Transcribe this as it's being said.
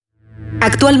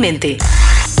Actualmente,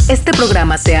 este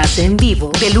programa se hace en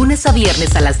vivo de lunes a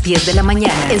viernes a las 10 de la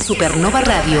mañana en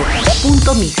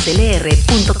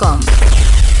supernovaradio.mixlr.com.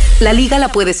 La liga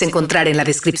la puedes encontrar en la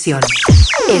descripción.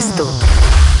 Esto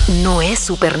no es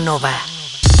Supernova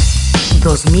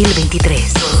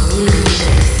 2023.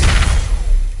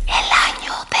 El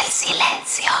año del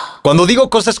silencio. Cuando digo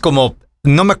cosas como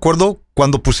no me acuerdo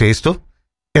cuándo puse esto,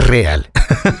 es real.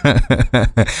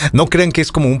 No crean que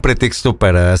es como un pretexto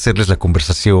para hacerles la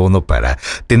conversación o para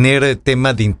tener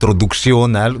tema de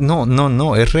introducción a algo.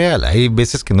 No, es real. Hay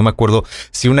veces que no me acuerdo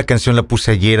si una canción la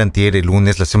puse ayer, antier, el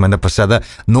lunes, la semana pasada.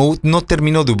 No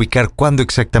termino de ubicar cuándo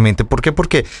exactamente. ¿Por qué?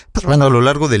 Porque, pues bueno, a lo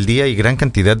largo del día hay gran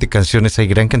cantidad de canciones, hay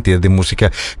gran cantidad de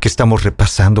música que estamos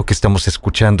repasando, que estamos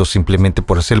escuchando simplemente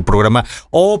por hacer el programa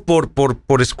o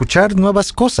por escuchar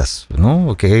nuevas cosas,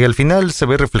 ¿no? Que al final se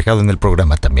ve reflejado en el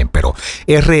programa también, pero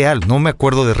es real. No me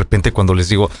acuerdo de repente cuando les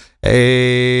digo,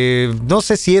 no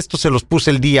sé si esto se los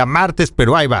puse el día martes,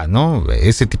 pero ahí va, ¿no?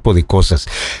 Ese tipo de cosas.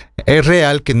 Es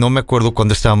real que no me acuerdo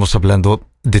cuando estábamos hablando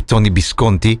de Tony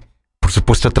Visconti, por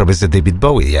supuesto a través de David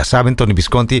Bowie. Ya saben, Tony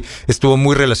Visconti estuvo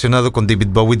muy relacionado con David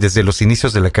Bowie desde los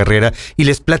inicios de la carrera y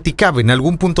les platicaba en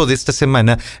algún punto de esta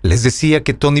semana, les decía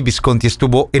que Tony Visconti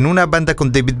estuvo en una banda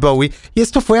con David Bowie y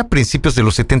esto fue a principios de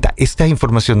los 70. Esta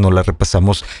información no la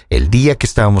repasamos el día que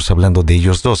estábamos hablando de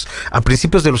ellos dos. A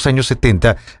principios de los años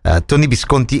 70, Tony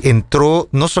Visconti entró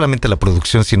no solamente a la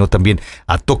producción, sino también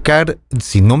a tocar,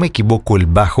 si no me equivoco, el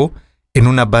bajo en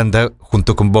una banda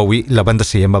junto con Bowie. La banda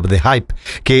se llamaba The Hype,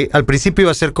 que al principio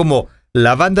iba a ser como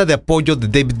la banda de apoyo de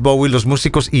David Bowie, los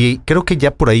músicos, y creo que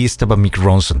ya por ahí estaba Mick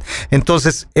Ronson.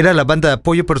 Entonces era la banda de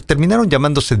apoyo, pero terminaron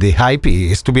llamándose The Hype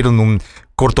y estuvieron un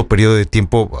corto periodo de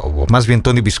tiempo, o más bien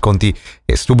Tony Visconti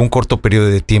estuvo un corto periodo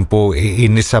de tiempo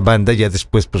en esa banda. Ya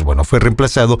después, pues bueno, fue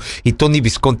reemplazado y Tony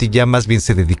Visconti ya más bien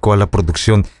se dedicó a la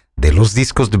producción de los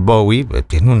discos de Bowie.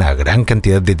 Tiene una gran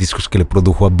cantidad de discos que le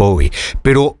produjo a Bowie,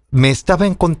 pero me estaba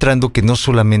encontrando que no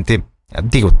solamente,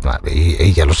 digo,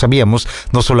 ya lo sabíamos,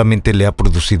 no solamente le ha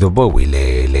producido Bowie,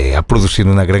 le ha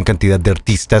producido una gran cantidad de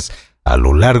artistas a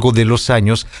lo largo de los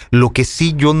años. Lo que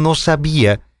sí yo no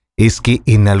sabía es que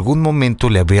en algún momento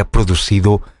le habría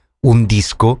producido un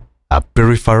disco a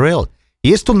Perry Farrell.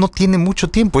 Y esto no tiene mucho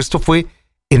tiempo, esto fue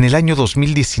en el año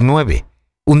 2019.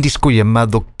 Un disco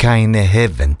llamado Kinda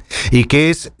Heaven, y que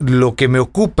es lo que me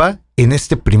ocupa en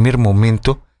este primer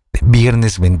momento de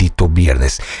Viernes, bendito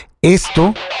Viernes.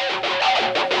 Esto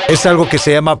es algo que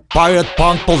se llama Pirate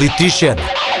Punk Politician.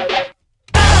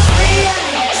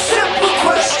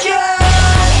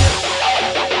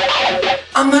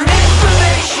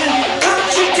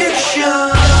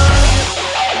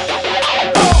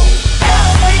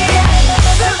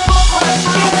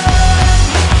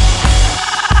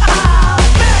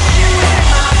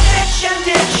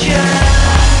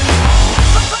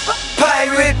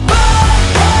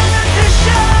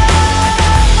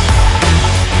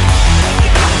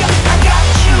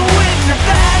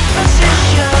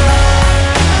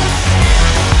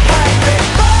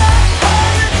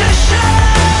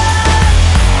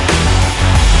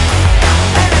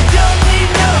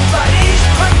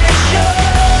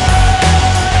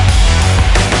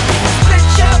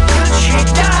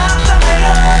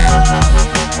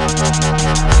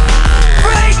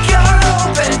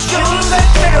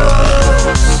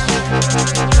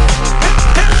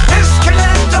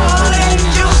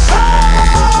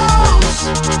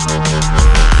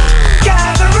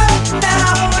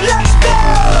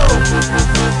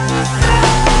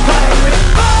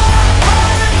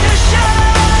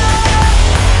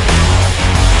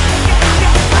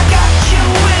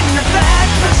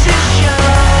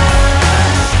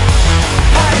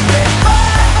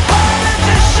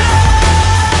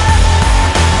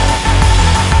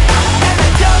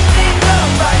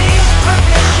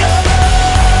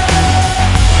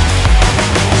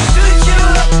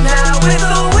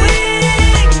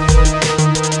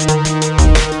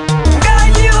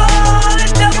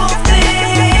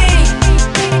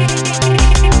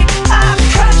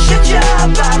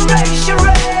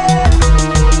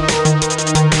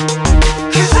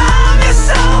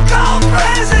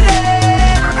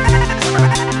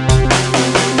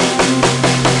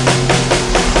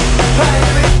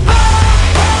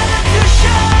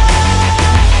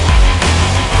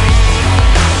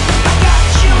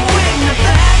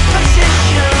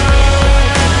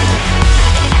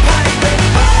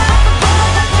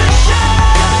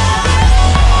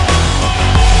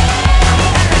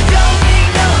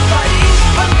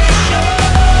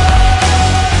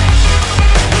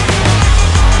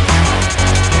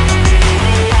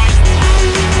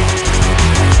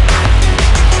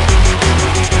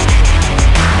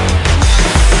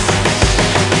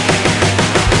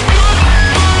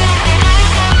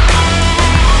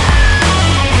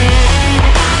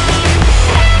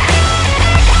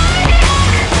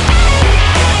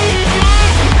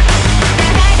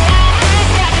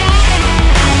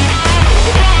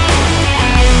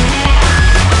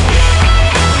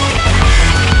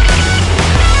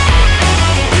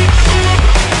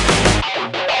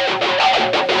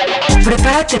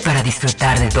 Prepárate para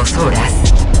disfrutar de 2 horas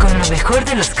con lo mejor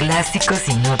de los clásicos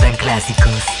y no tan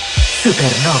clásicos.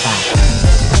 Supernova.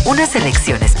 Una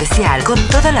selección especial con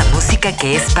toda la música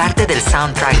que es parte del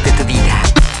soundtrack de tu vida.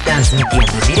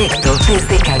 Transmitiendo en directo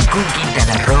desde Cancún,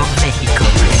 Quintana Roo, México.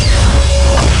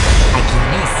 Aquí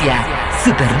inicia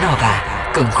Supernova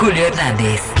con Julio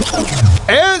Hernández.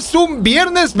 Es un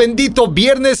viernes, bendito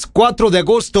viernes 4 de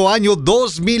agosto, año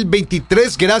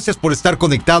 2023. Gracias por estar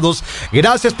conectados,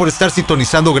 gracias por estar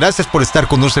sintonizando, gracias por estar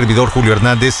con un servidor, Julio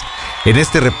Hernández, en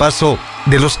este repaso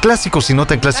de los clásicos y no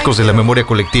tan clásicos de la memoria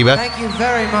colectiva.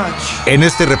 En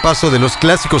este repaso de los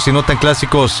clásicos y no tan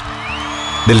clásicos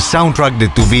del soundtrack de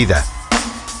tu vida.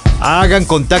 Hagan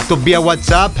contacto vía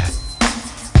WhatsApp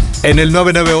en el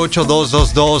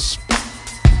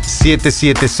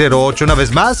 998-222-7708. Una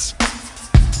vez más,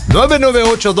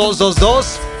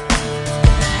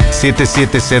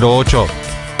 998-222-7708.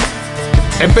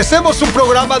 Empecemos un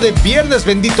programa de viernes,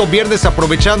 bendito viernes,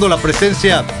 aprovechando la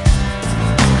presencia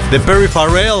de Perry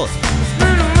Farrell.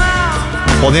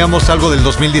 Poníamos algo del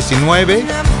 2019,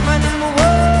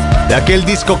 de aquel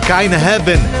disco Kind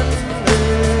Heaven,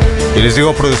 y les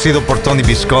digo, producido por Tony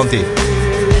Visconti.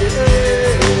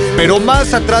 Pero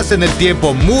más atrás en el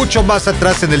tiempo, mucho más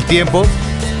atrás en el tiempo,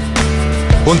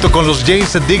 junto con los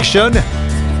James Addiction,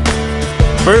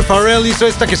 Perry Farrell hizo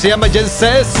esta que se llama Jen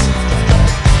Says.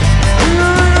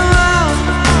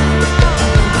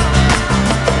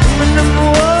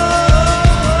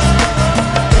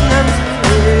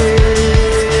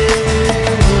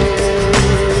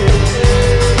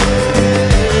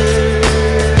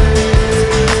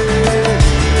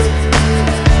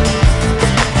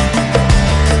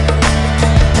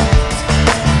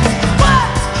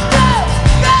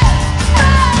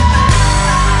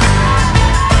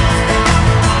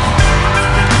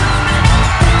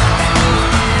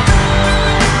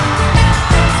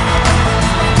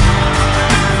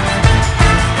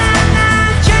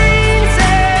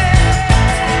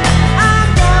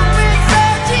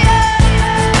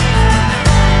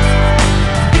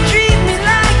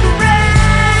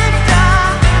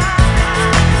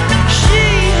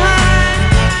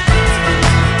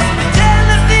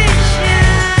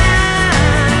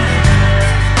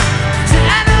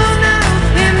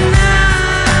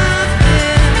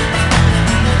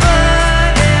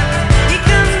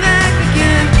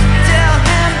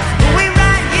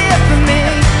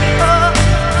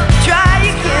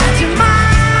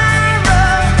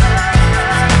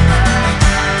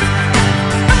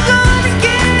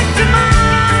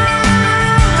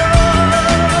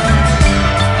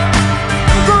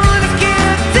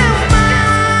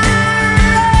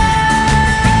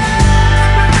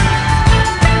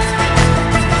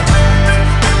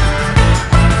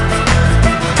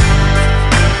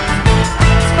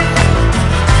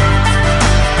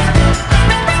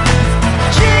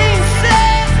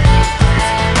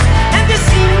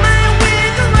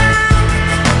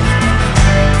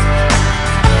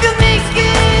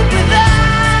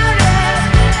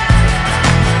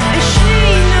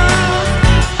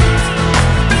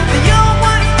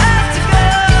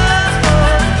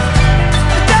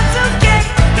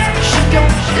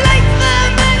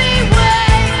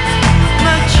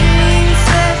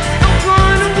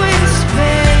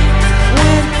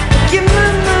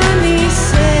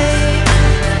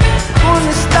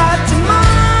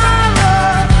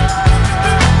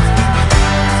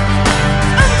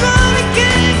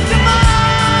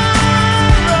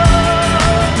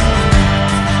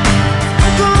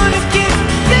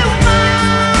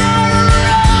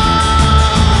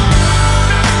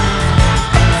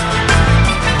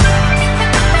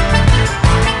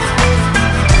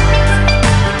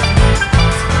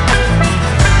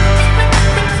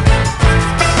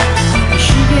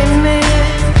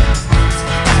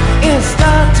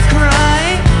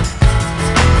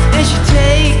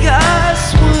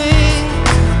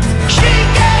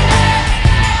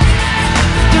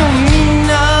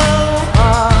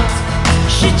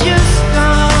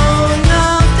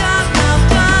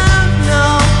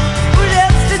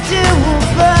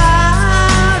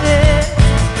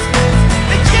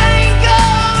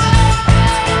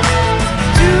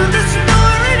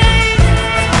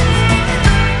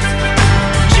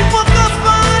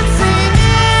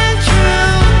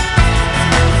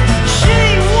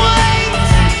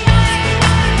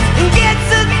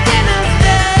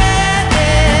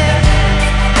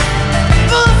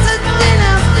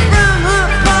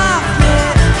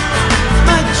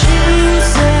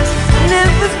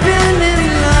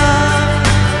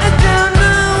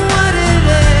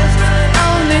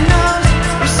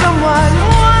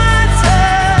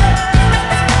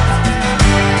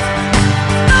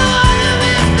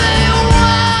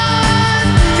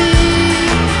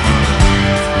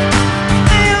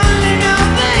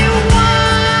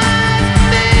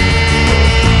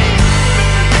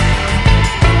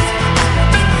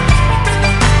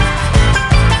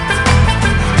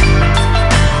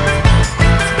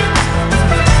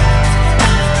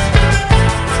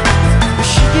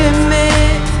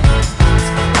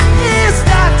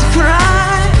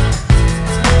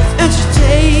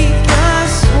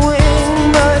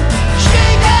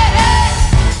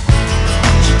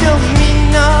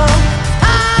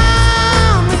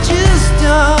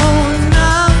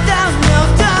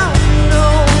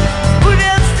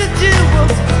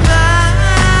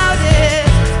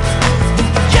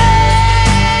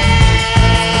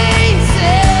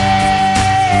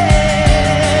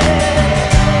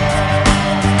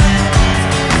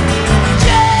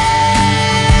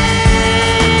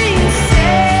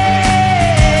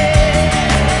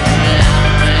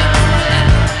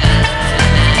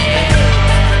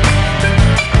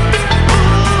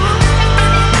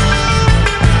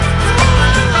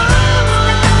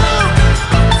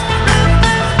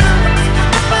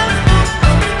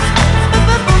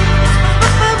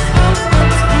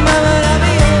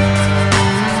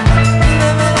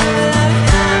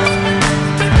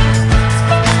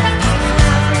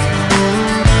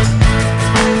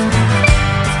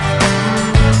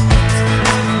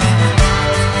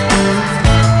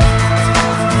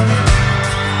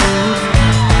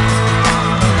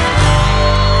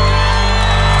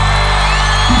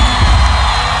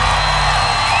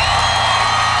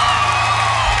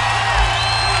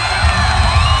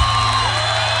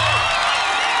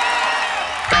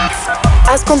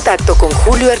 Haz contacto con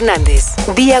Julio Hernández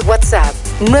vía WhatsApp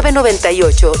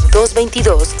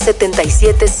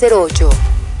 998-222-7708.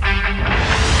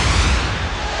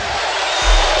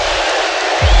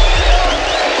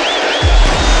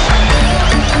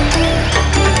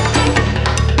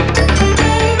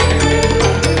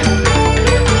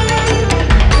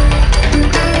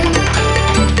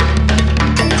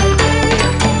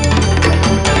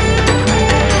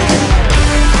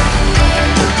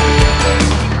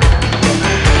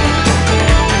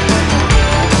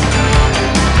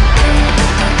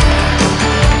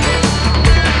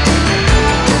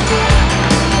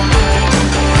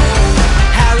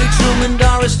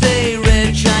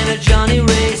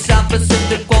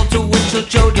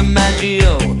 Joe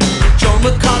DiMaggio, Joe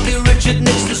McCarthy, Richard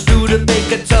Nixon,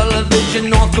 Studebaker, television,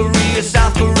 North Korea,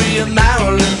 South Korea,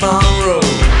 Marilyn Monroe.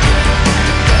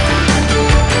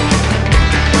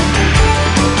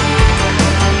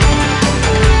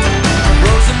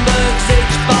 Rosenberg's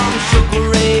H-bomb, Sugar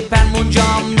Ray,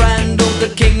 Panmunjom, Randall, the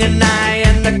King and I,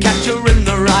 and the Catcher in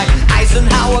the Rye.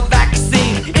 Eisenhower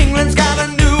vaccine, England's got a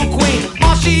new queen,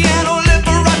 Marciano,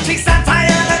 Liberace,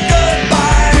 Santayana,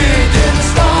 goodbye. We didn't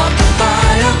start the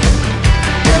fire.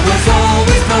 It was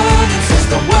always burning since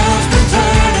the world's been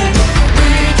turning. We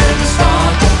didn't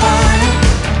start the fire.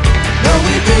 No,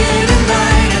 we didn't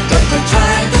light it, but we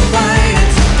tried to fight it.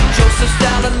 Joseph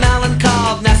Stalin, Alan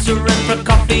Cobb, Nasser and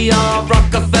Prokofiev,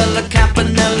 Rockefeller,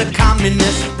 Campanella,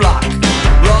 Communist Bloc.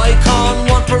 Roy Cohn,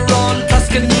 one for all,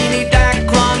 Toscanini,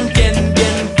 Dacron, Dien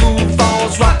Bien, Foo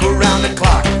Falls, rock around the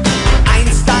clock.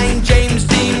 Einstein, James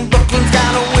Dean, Brooklyn's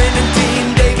got a winning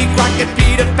team. Davy Crockett,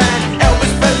 Peter Pan,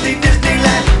 Elvis Presley,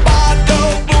 Disneyland, Bardo,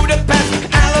 Budapest,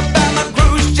 Alabama,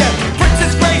 Khrushchev,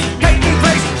 Princess Grace, Peyton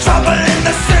Place, trouble in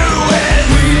the Suez.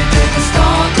 We didn't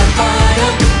start the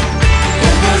fire.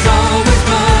 It was always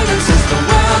burning since the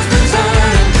world's been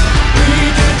turning. We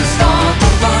didn't start the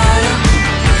fire.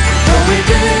 No, we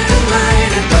didn't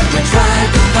light it, but we tried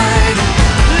to fight it.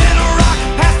 Little Rock,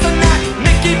 Pasternak,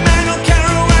 Mickey Mantle,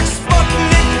 Kerouac,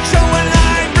 Sputnik, Joe and I,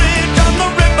 Bridge on the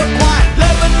River Kwai,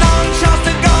 Lebanon, Charles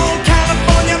de Gaulle,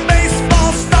 California,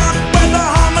 baseball, stock, weather,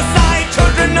 homicide,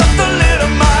 children of the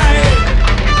Little Mite.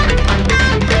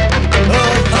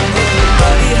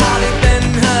 Buddy Holly, Ben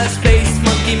Hur, Space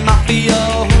Monkey, Mafia,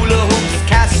 Hula Hoops,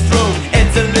 Castro,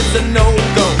 Edson, a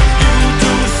no-go. U2,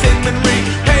 Simon Reed,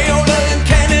 Payola and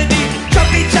Kennedy,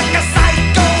 Chubby Checker,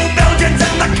 Psycho, Belgians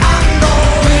and the Congo.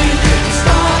 We didn't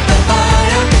start the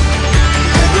fire.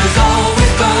 It was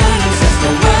always burning since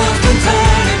the world's been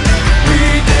turning.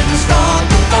 We didn't start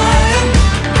the fire.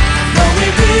 No,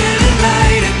 we didn't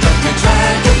light it, but we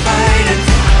tried to fight it.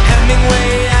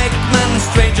 Hemingway, Eichmann,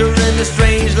 stranger in a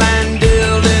strange land,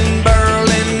 Dylan,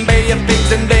 Berlin, Bay of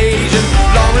Pigs invasion,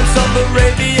 Lawrence of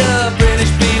Arabia,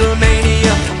 British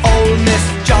Beatlemania, Ole Miss,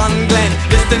 John Glenn,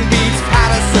 Liston Beats,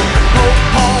 Patterson, Pope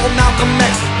Paul, Malcolm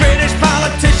X, British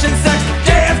politician, sex,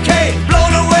 JFK,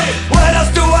 blown away. What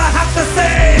else do I have to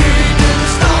say? We didn't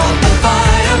start the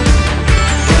fire.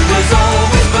 It was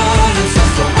always burning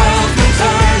since the world's been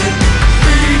turning.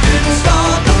 We didn't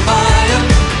start the fire.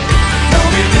 No,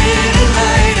 we didn't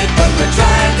light it, but we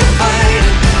tried to fight it.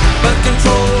 But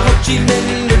control, Ho Chi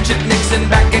Minh, Richard Nixon,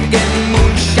 back again,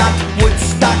 moonshot,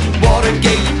 Woodstock,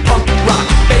 Watergate, punk rock,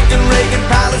 Bacon, Reagan,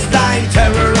 Palestine,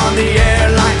 terror on the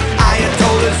airline,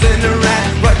 Ayatollahs in Iran,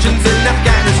 Russians in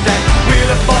Afghanistan, Wheel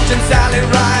of Fortune, Sally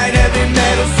Ride, heavy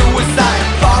metal, suicide,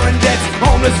 foreign debts,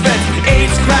 homeless vets,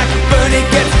 AIDS, crack, Bernie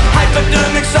gets,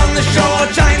 hypodermics on the shore,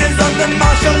 China's under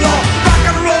martial law, rock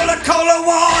and roller, cola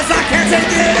wars, I can't take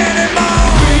it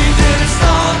anymore. We didn't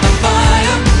start the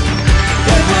fire.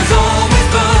 It was always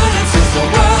burning since the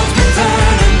world's been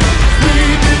turning.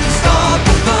 We didn't start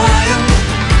the fire,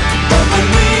 but when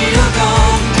we are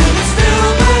gone, it will still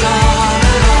burn on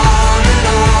and on and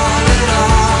on and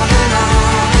on and on and on and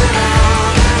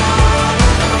on.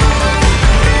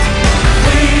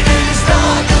 We didn't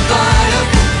start the fire.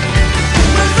 It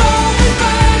was always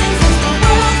burning since the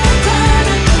world's been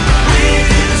turning. We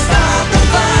didn't start the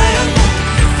fire.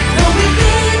 No, we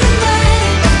didn't light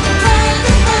it, but we tried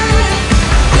to fight it.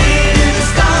 We didn't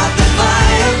start the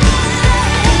fire.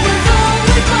 It was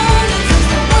always burning since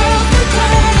the world's been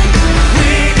turning. We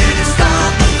didn't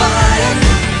start the fire.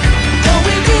 No,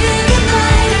 we didn't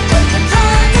light it, but we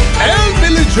tried to fight it. El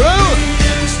Billy Joe. We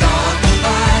didn't start the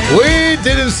fire. We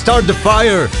didn't start the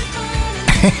fire.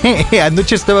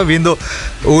 Anoche estaba viendo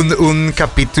un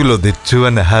capítulo de Two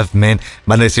and a Half Men.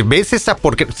 Van a decir, ¿ves esa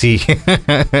porquería? Sí.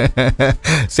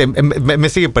 Me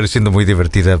sigue pareciendo muy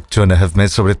divertida Two and a Half Men,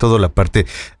 sobre todo la parte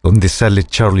donde sale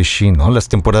Charlie Sheen, ¿no? Las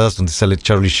temporadas donde sale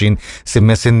Charlie Sheen se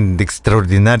me hacen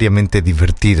extraordinariamente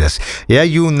divertidas. Y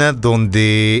hay una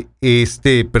donde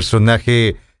este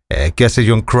personaje que hace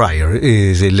John Cryer,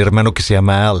 es el hermano que se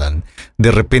llama Alan.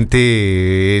 De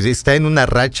repente está en una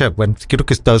racha, bueno, creo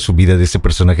que es toda su vida de ese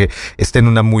personaje, está en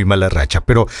una muy mala racha,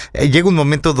 pero llega un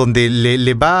momento donde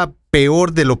le va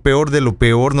peor de lo peor de lo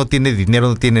peor, no tiene dinero,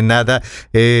 no tiene nada,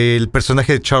 el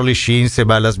personaje de Charlie Sheen se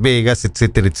va a Las Vegas,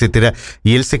 etcétera, etcétera,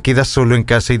 y él se queda solo en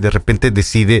casa y de repente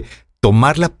decide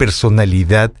tomar la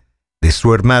personalidad de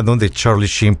su hermano, de Charlie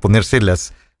Sheen, ponerse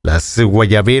las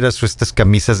guayaberas o estas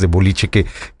camisas de boliche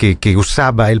que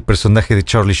usaba el personaje de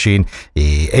Charlie Sheen,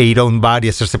 e ir a un bar y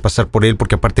hacerse pasar por él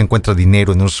porque aparte encuentra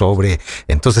dinero en un sobre.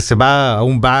 Entonces se va a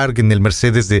un bar en el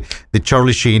Mercedes de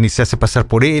Charlie Sheen y se hace pasar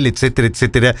por él, etcétera,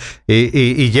 etcétera,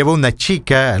 y lleva una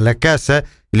chica a la casa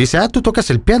y le dice, tú tocas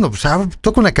el piano, pues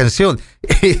toca una canción.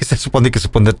 Se supone que se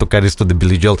pone a tocar esto de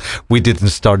Billy Joel, We Didn't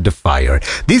Start the Fire.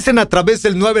 Dicen a través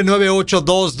del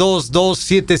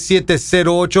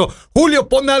 998-222-7708, Julio,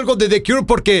 pon algo de The Cure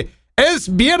porque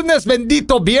es viernes,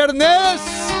 bendito viernes.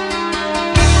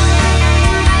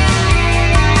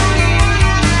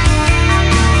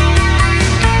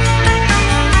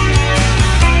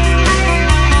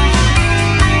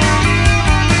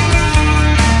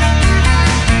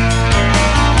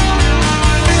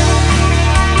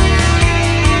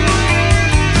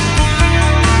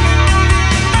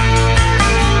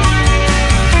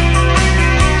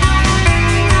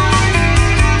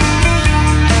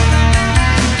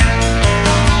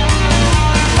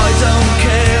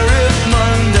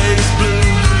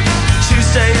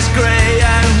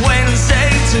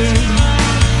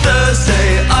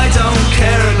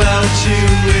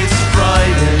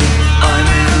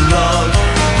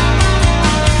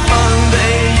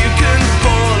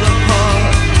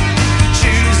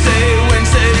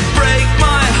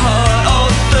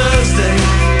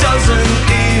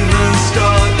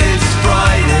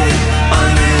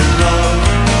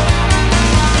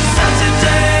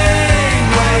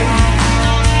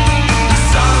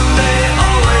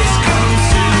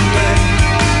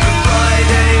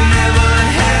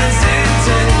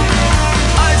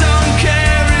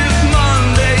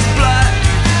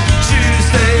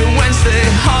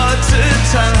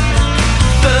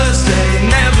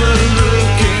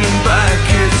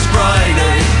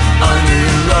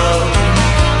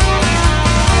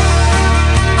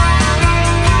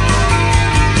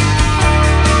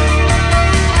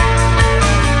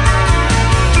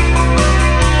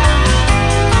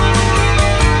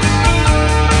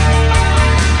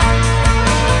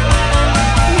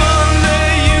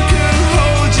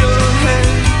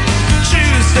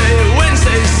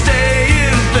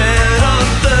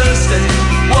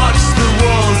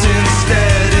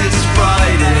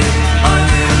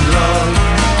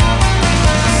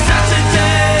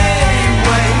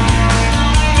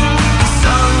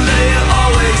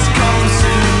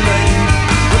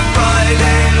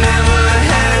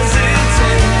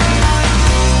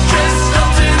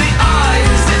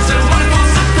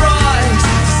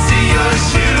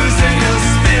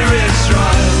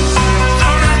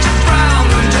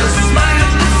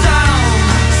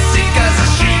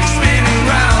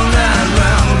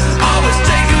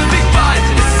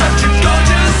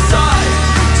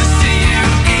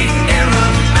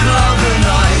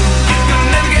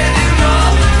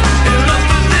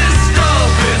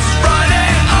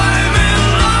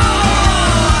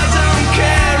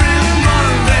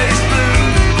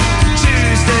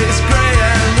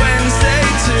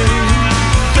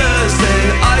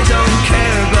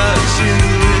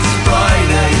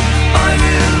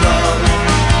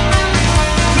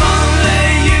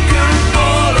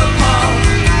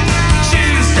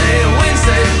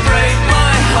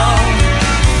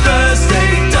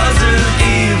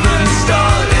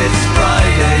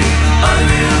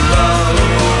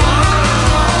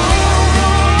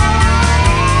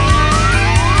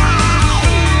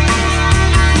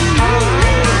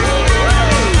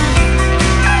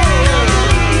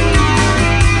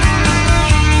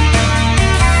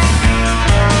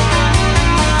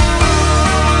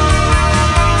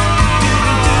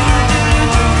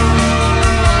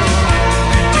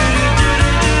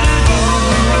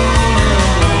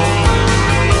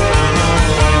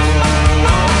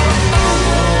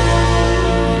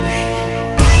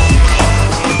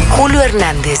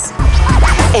 Hernández,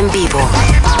 en vivo,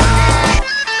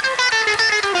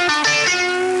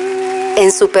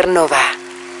 en Supernova.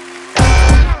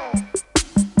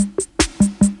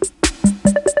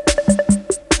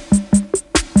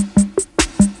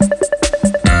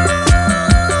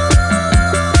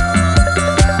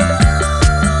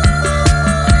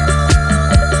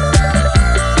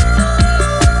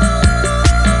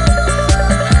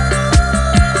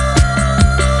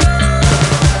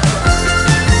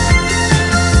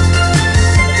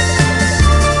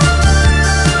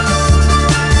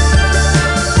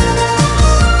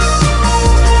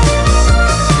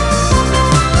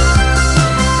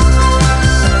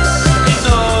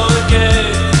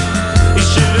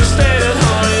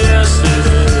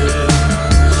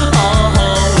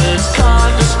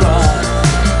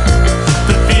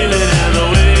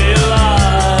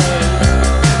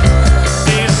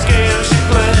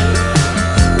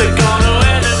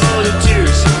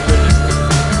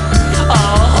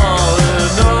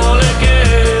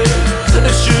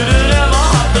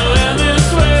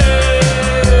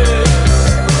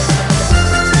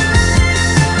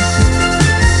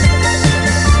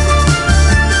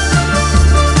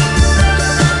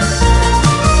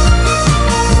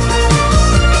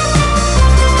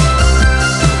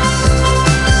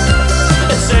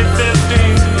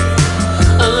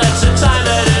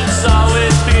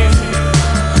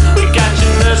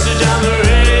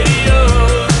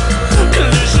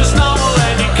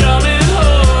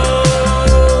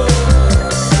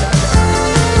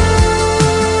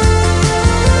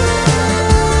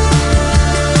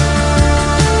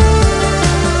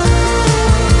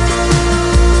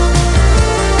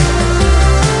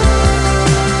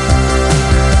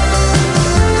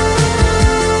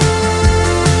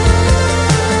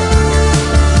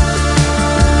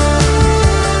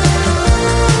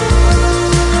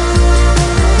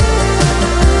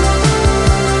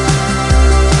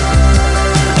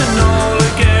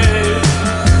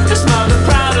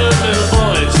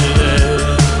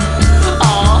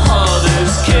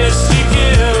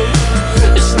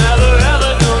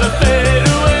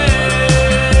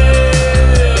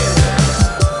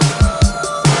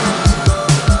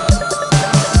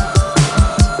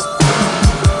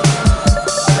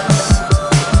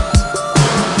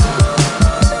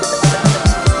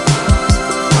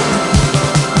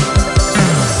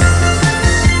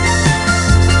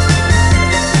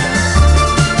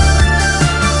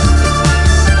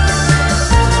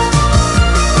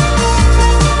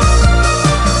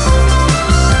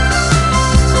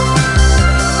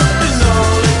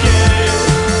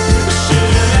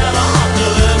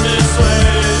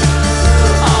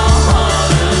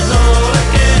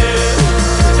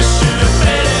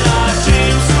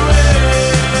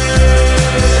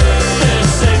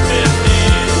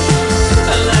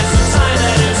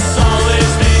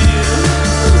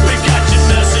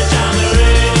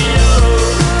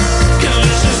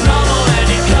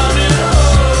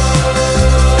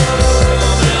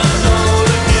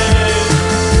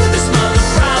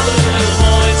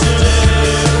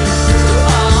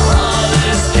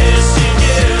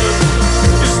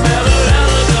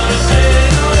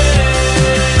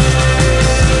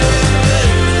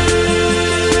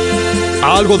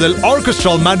 algo del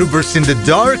Orchestral Maneuvers in the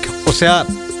Dark, o sea,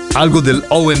 algo del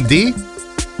OMD,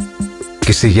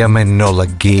 que se llama Enola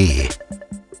Gay.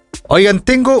 Oigan,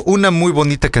 tengo una muy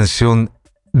bonita canción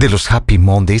de los Happy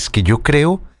Mondays que yo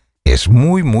creo es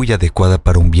muy, muy adecuada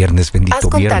para un viernes, bendito Haz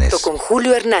contacto viernes. con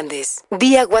Julio Hernández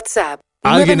vía WhatsApp.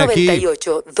 ¿Alguien aquí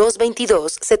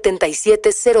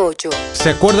 998-222-7708. se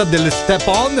acuerda del Step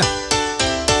On?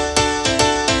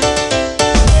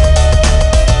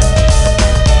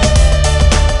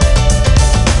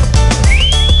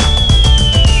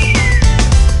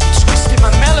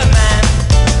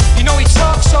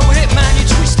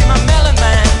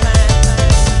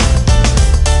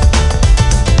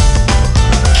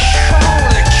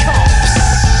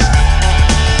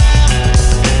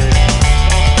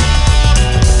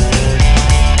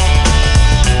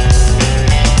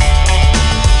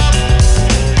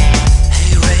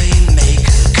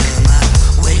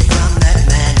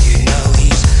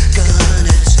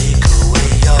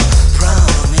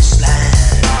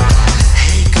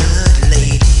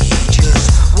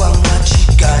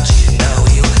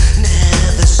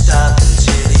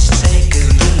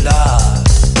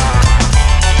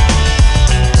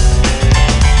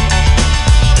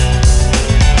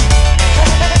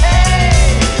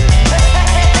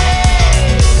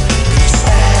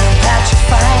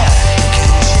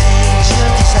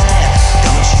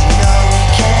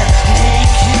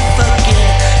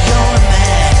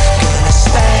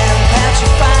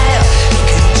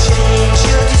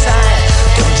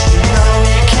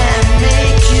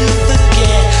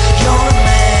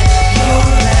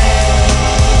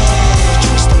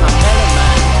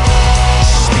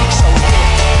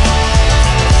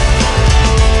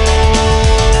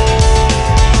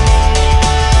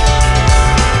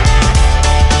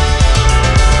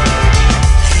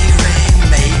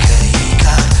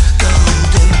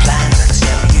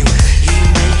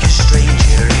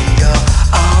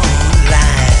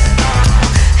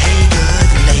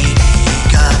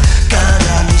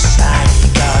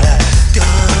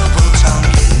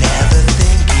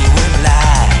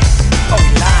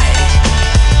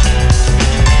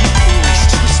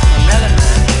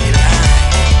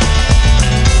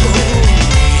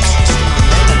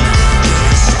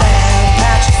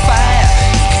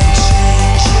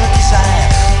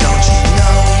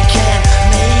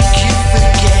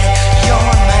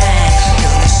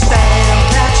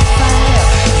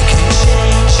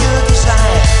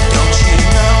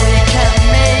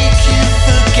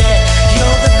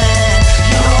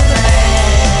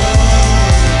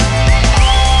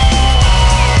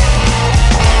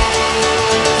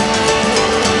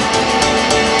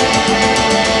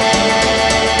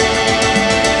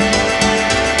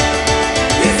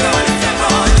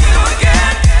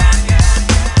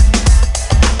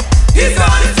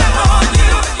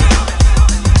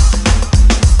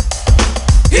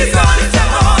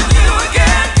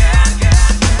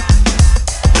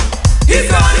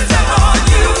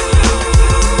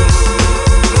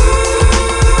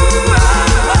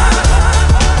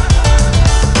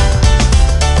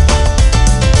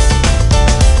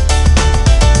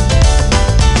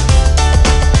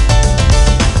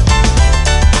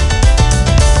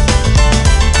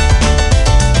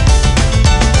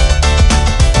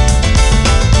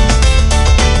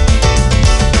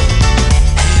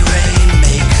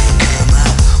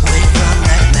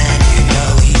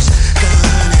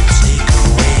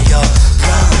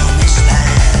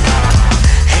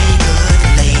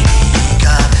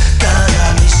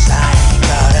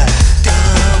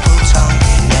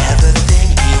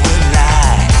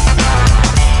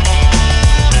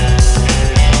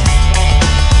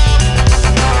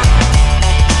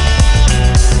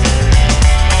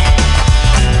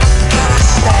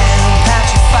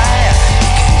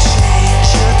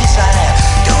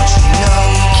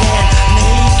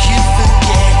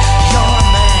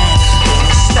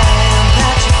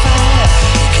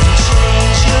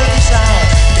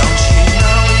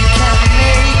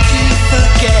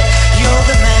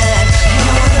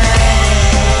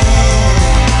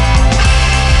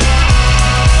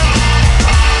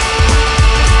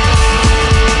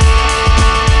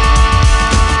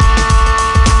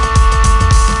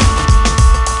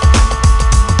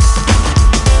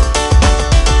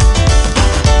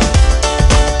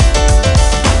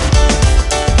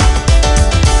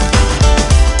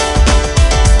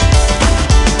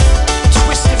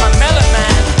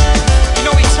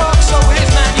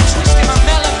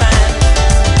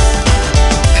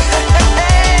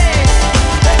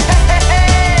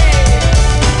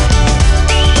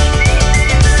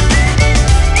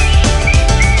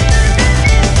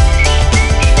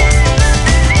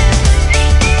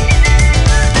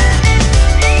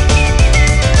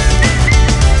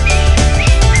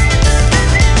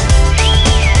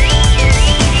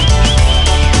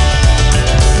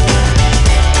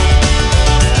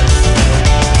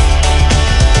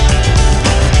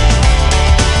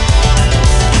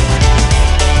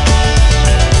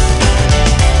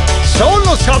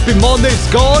 Happy Monday's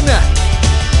gone.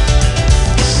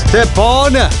 Step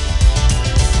on.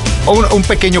 Un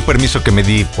pequeño permiso que me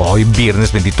di hoy,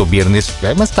 viernes, bendito viernes.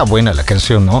 Además está buena la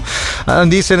canción, ¿no?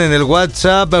 Dicen en el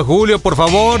WhatsApp, Julio, por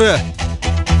favor,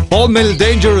 ponme el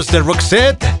Dangerous de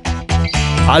Roxette.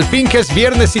 Al fin que es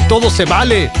viernes y todo se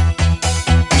vale.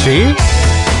 ¿Sí?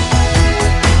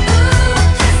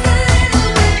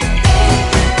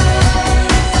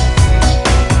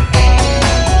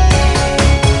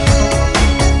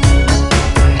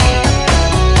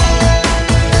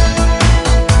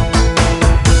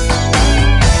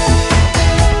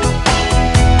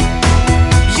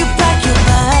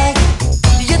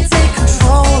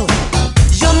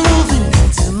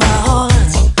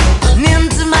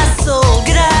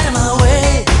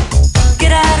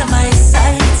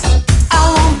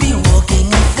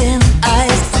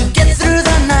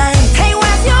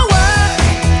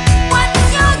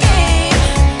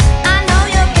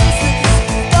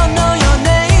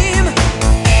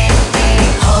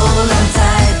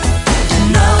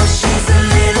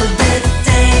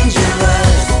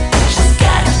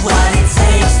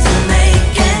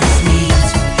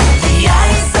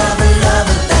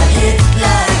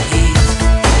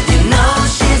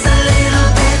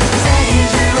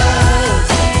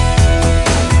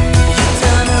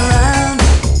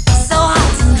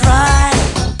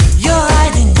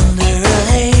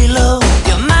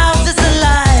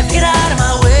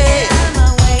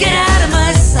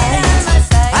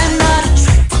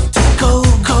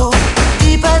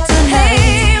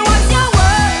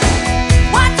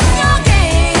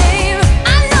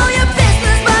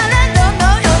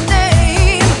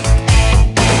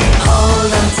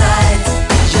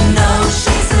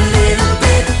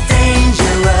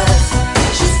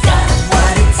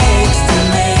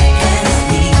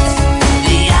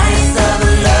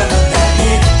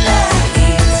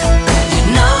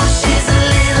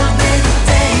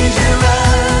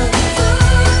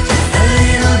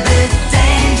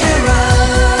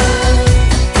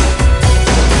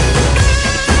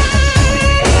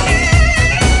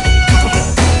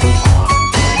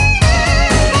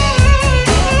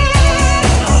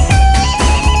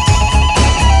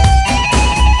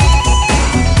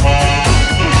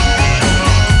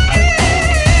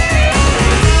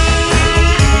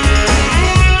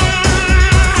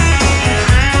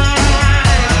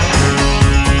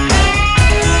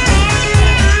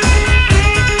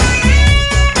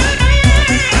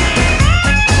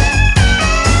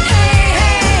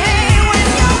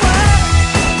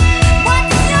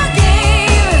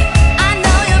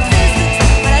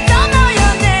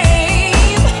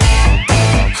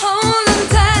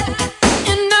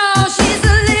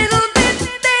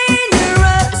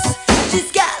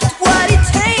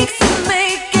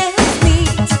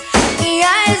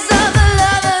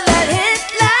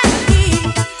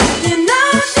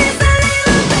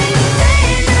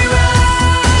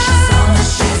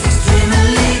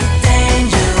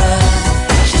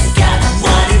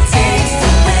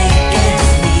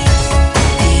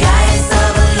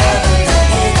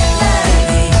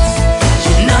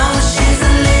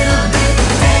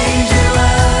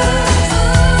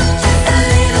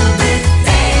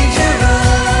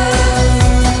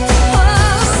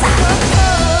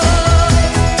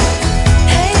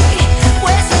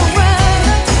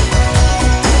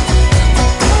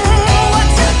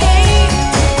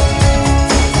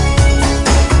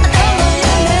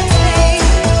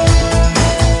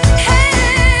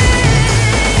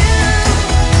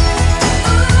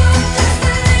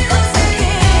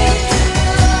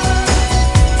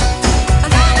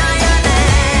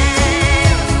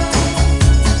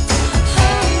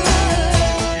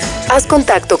 Haz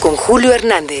contacto con Julio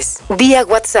Hernández vía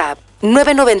WhatsApp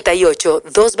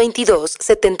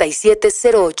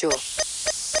 998-222-7708.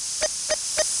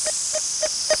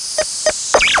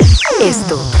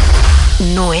 Esto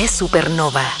no es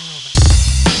Supernova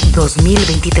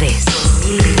 2023.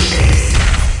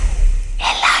 El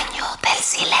año del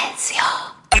silencio.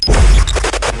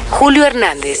 Julio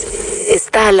Hernández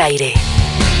está al aire.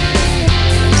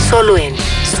 Solo en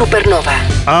Supernova.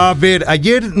 A ver,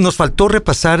 ayer nos faltó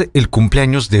repasar el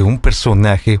cumpleaños de un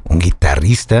personaje, un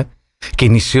guitarrista, que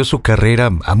inició su carrera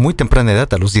a muy temprana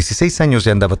edad. A los 16 años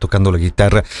ya andaba tocando la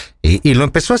guitarra y lo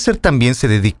empezó a hacer también. Se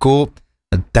dedicó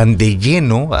tan de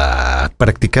lleno a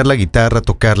practicar la guitarra, a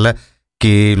tocarla,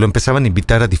 que lo empezaban a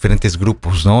invitar a diferentes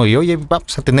grupos, ¿no? Y oye,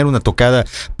 vamos a tener una tocada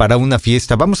para una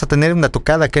fiesta, vamos a tener una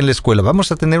tocada acá en la escuela,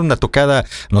 vamos a tener una tocada,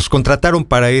 nos contrataron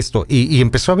para esto, y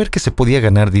empezó a ver que se podía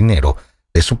ganar dinero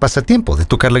de su pasatiempo, de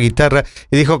tocar la guitarra,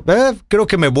 y dijo, creo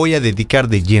que me voy a dedicar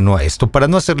de lleno a esto. Para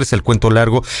no hacerles el cuento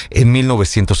largo, en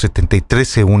 1973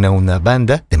 se une a una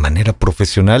banda de manera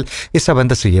profesional. Esa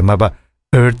banda se llamaba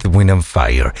Earth, Wind and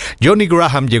Fire. Johnny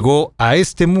Graham llegó a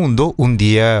este mundo un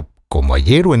día como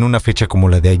ayer, o en una fecha como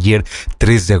la de ayer,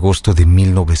 3 de agosto de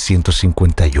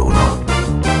 1951.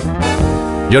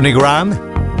 Johnny Graham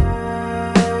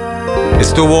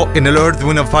estuvo en el Earth,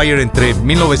 Wind and Fire entre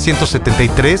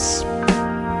 1973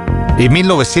 y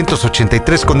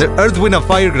 1983. Con el Earth, Wind and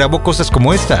Fire grabó cosas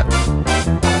como esta.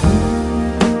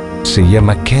 Se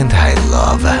llama Can't Hide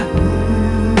Love.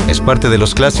 Es parte de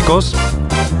los clásicos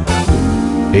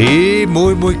y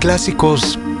muy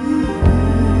clásicos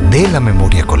de la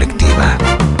memoria colectiva.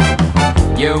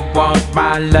 You want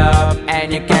my love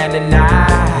and you can't deny.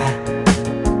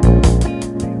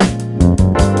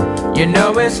 You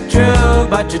know it's true,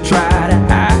 but you try to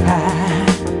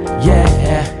hide.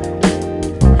 Yeah.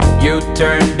 You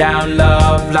turn down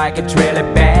love like it's really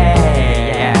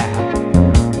bad.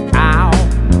 Ow.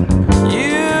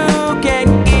 You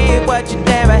can't give what you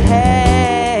never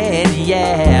had.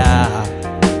 Yeah.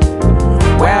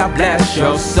 Well, bless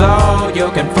your soul,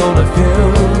 you can fool a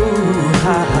few.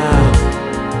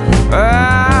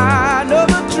 I know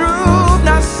the truth,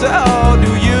 not so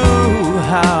do you.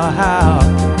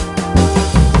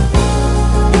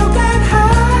 You can't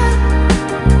hide,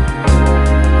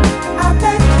 I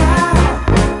bet ya.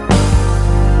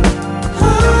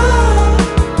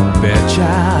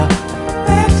 Betcha.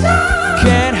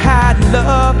 Can't hide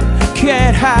love,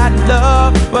 can't hide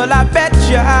love. Well, I bet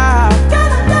ya.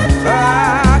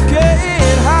 I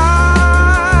can't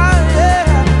hide, yeah.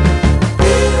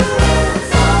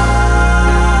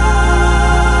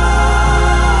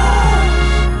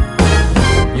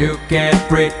 You can't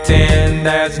pretend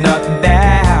there's nothing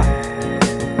there.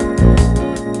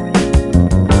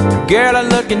 Girl, I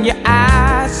look in your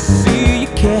eyes, see you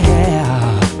care.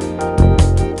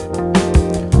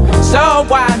 So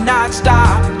why not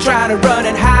stop trying to run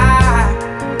and hide?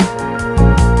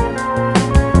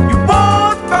 You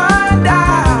won't find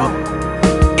out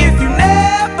if you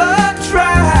never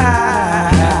try.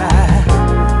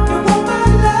 You want my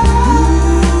love?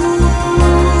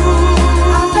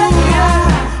 I bet ya.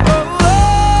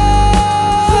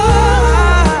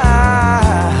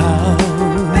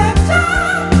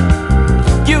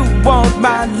 You want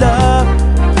my love?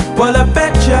 Well, I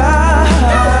bet ya.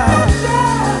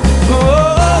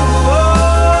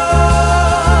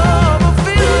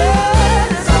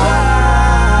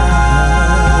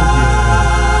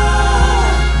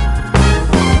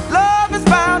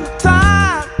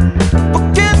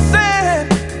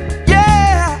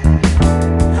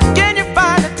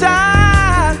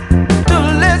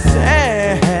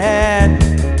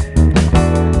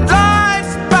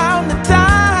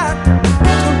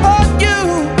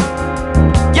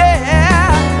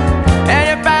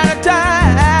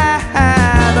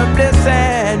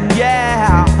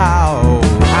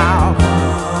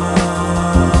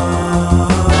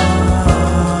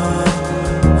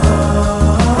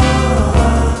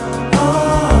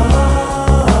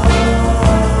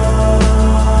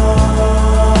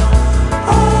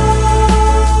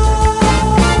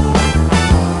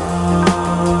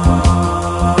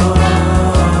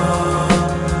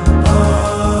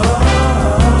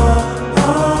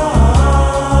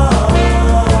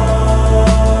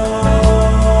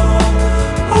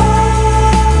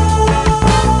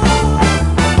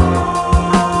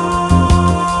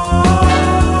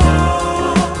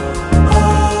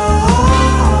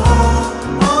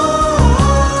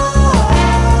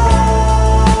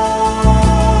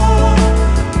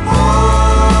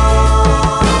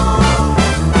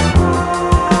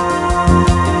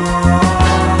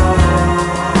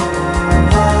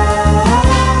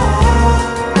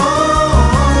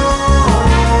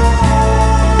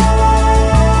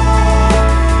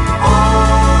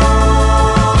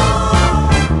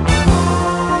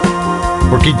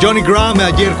 Porque Johnny Graham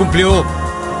ayer cumplió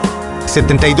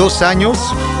 72 años.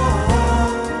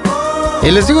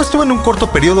 Y les digo, estuvo en un corto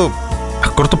periodo,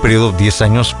 10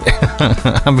 años.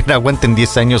 A ver, aguanten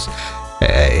 10 años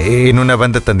en una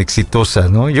banda tan exitosa,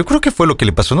 ¿no? Yo creo que fue lo que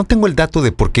le pasó. No tengo el dato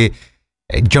de por qué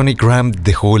Johnny Graham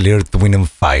dejó el Earth, Wind and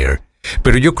Fire.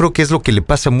 Pero yo creo que es lo que le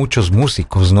pasa a muchos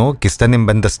músicos, ¿no? Que están en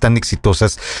bandas tan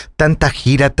exitosas, tanta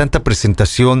gira, tanta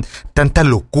presentación, tanta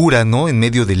locura, ¿no? En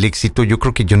medio del éxito. Yo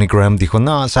creo que Johnny Graham dijo,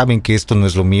 no, saben que esto no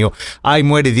es lo mío. Ay,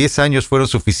 muere, 10 años fueron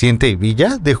suficiente. Y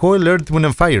ya, dejó el Earth, Wind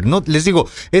and Fire. No, les digo,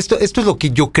 esto es lo que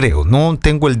yo creo. No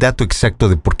tengo el dato exacto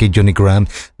de por qué Johnny Graham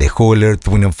dejó el Earth,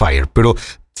 Wind and Fire. Pero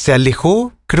se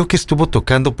alejó, creo que estuvo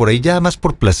tocando por ahí, ya más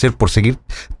por placer, por seguir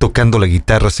tocando la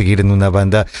guitarra, seguir en una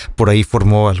banda. Por ahí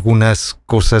formó algunas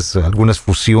cosas, algunas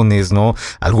fusiones, ¿no?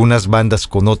 Algunas bandas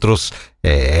con otros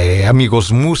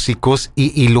amigos músicos.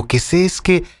 Y lo que sé es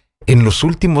que en los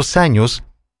últimos años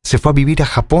se fue a vivir a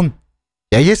Japón.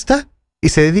 Y ahí está. Y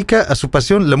se dedica a su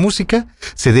pasión, la música,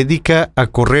 se dedica a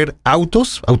correr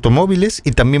automóviles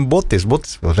y también botes,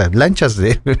 o sea, lanchas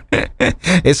de...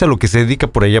 Es a lo que se dedica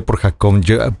por allá por Japón,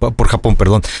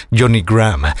 Johnny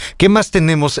Graham. ¿Qué más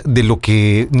tenemos de lo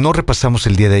que no repasamos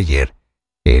el día de ayer?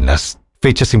 En las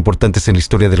fechas importantes en la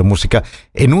historia de la música,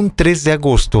 en un 3 de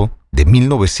agosto de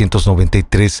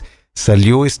 1993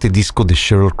 salió este disco de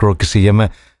Sheryl Crow que se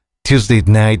llama Tuesday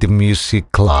Night Music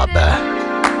Club.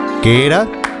 ¿Qué era?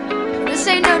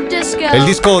 El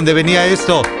disco donde venía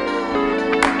esto.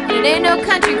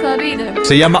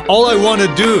 Se llama All I Wanna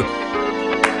Do.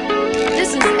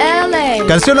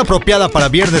 Canción apropiada para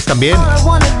viernes también.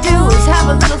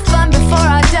 The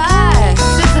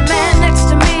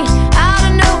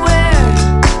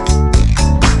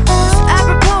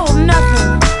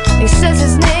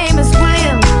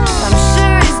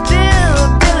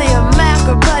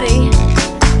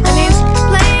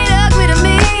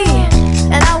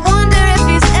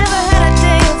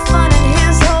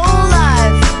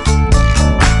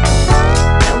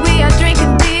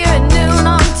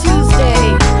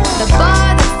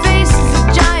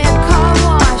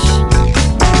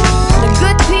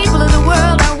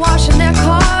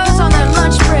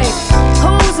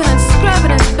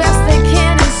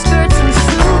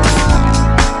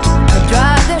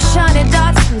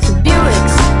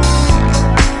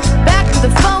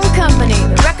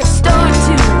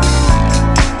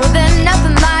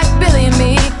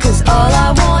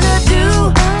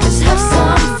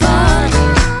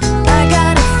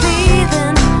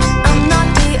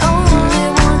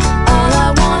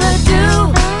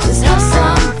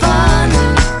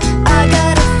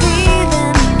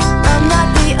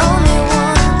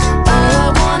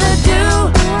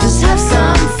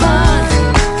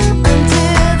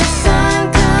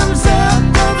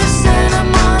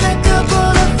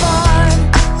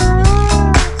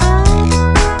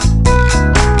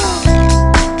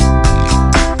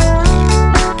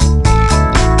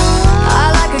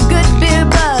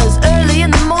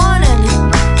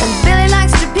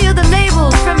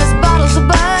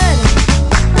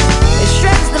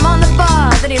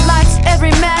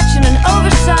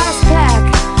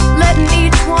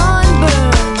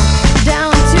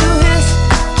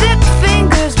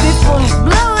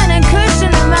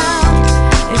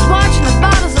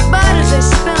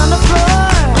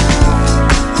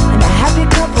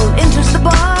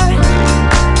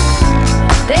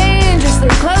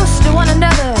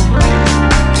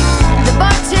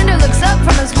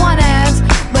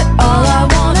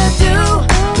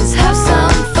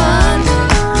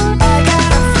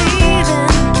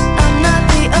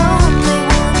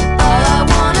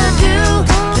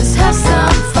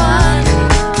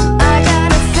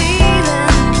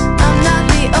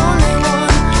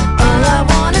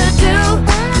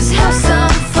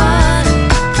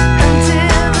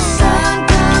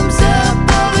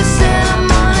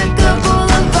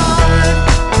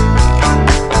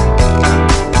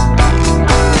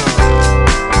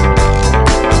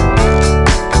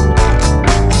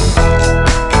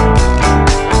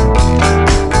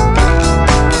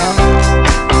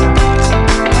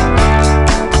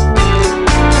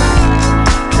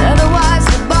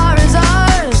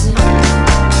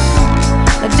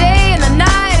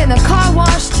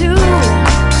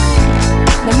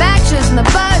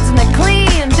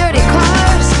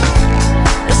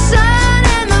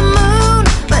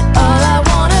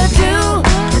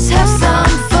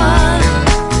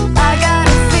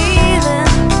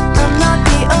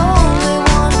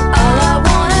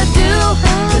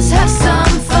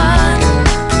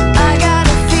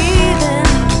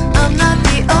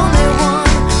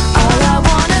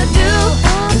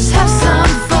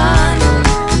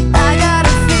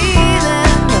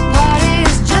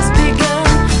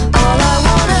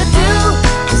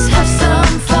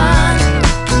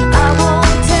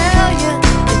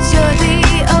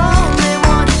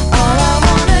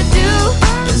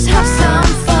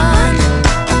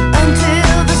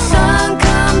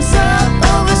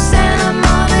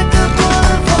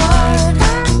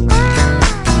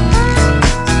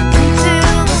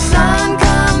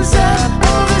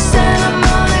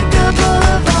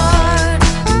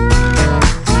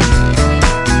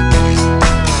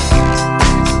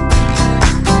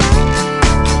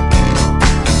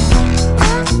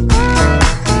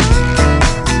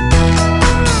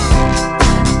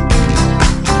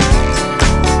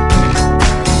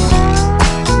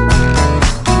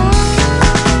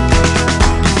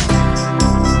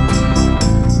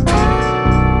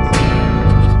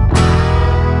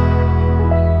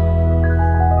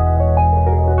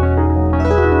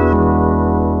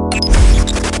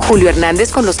Julio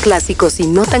Hernández con los clásicos y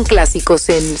no tan clásicos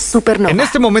en Supernova. En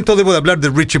este momento debo de hablar de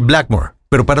Richie Blackmore,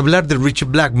 pero para hablar de Richie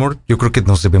Blackmore yo creo que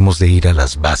nos debemos de ir a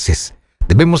las bases.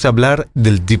 Debemos de hablar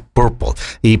del Deep Purple.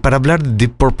 Y para hablar de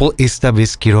Deep Purple, esta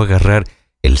vez quiero agarrar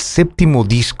el séptimo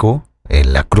disco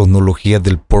en la cronología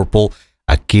del Purple,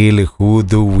 aquel Who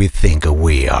Do We Think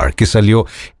We Are, que salió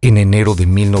en enero de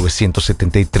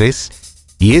 1973.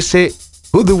 Y ese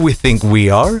Who Do We Think We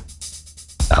Are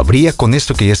habría con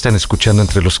esto que ya están escuchando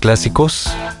entre los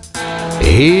clásicos.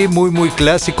 Muy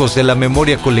clásicos de la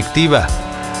memoria colectiva.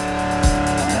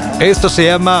 Esto se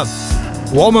llama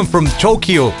Woman from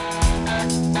Tokyo.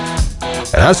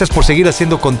 Gracias por seguir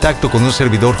haciendo contacto con un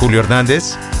servidor, Julio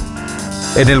Hernández,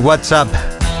 en el WhatsApp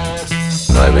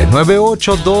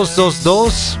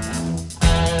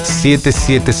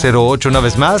 998-222-7708. Una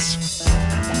vez más,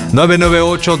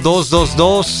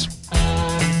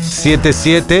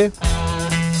 998-222-7708.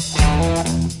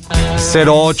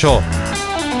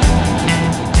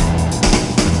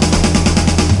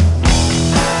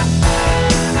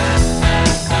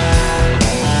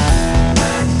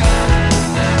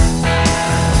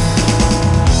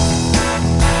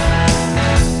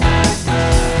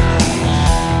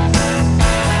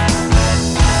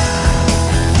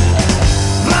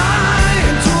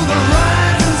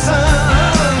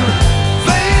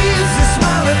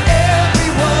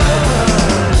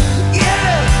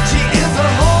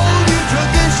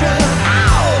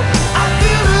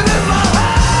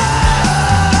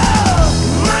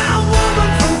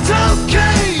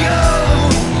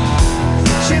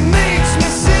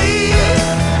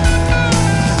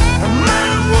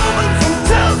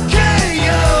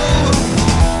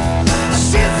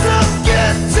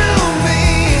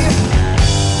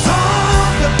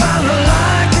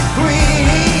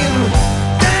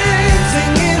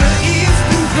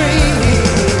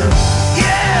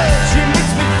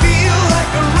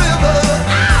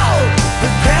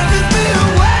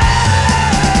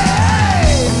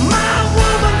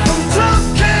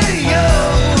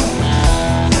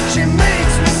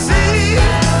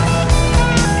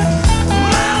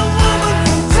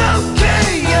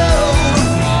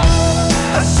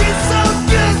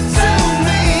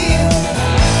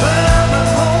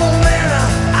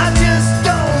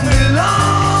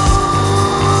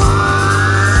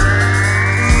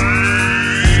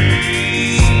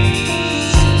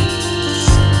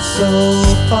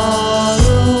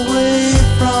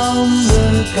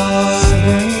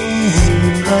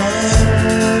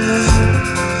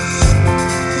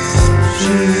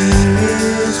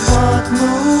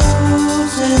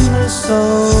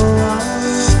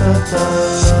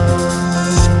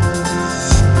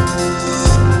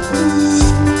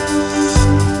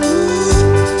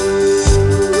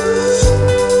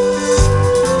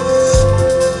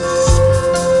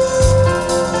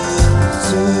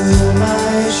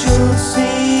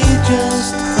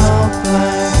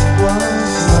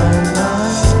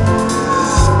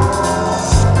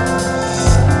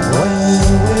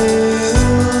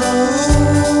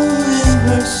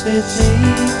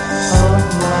 City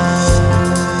of mine.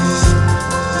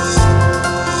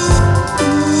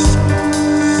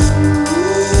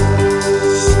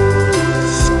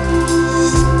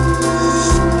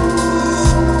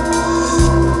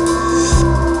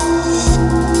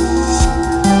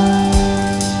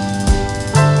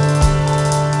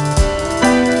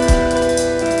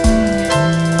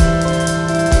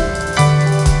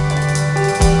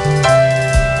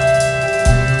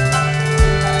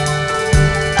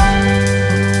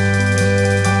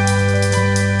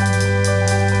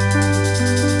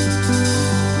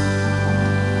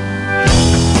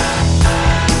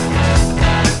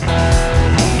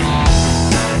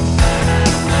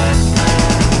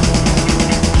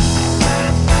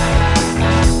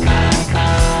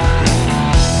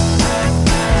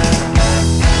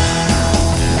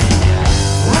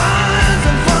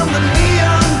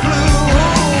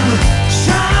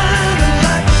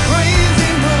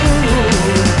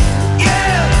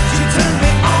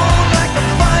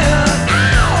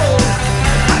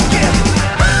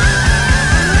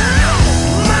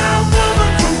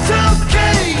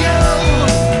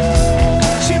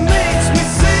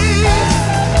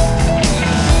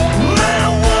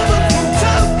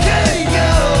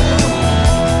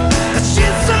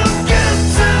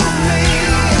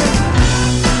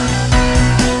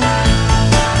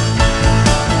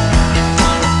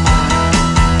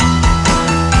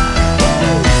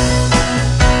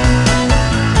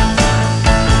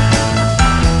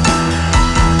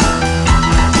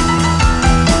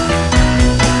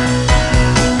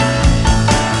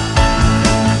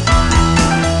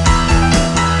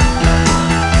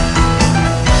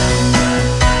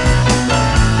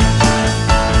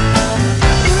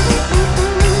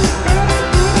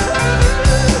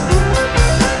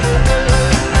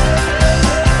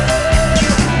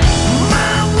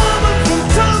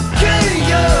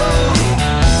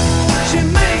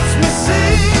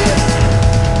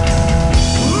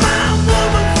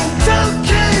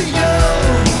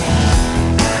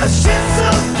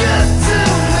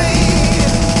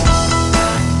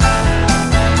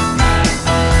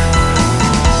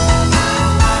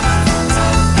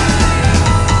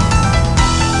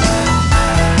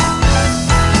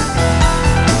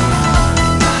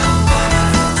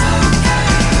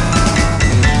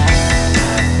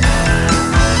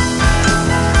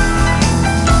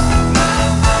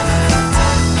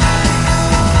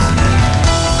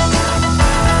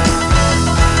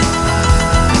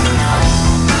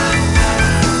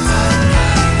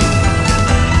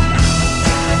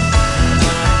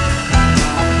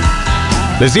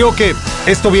 Les digo que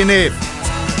esto viene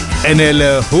en el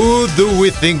Who Do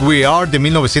We Think We Are de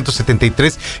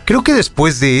 1973. Creo que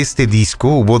después de este disco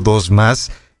hubo dos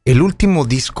más. El último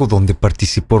disco donde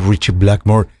participó Ritchie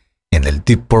Blackmore en el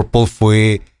Deep Purple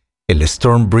fue el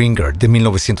Stormbringer de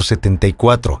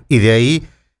 1974. Y de ahí,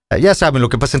 ya saben lo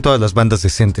que pasa en todas las bandas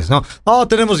decentes, ¿no? No,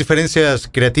 tenemos diferencias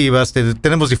creativas,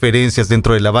 tenemos diferencias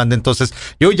dentro de la banda, entonces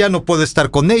yo ya no puedo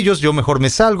estar con ellos, yo mejor me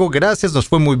salgo, gracias, nos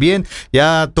fue muy bien,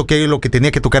 ya toqué lo que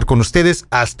tenía que tocar con ustedes,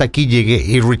 hasta aquí llegué.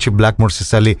 Y Ritchie Blackmore se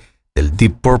sale del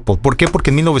Deep Purple. ¿Por qué?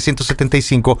 Porque en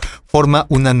 1975 forma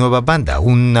una nueva banda,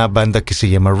 una banda que se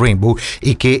llama Rainbow,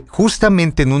 y que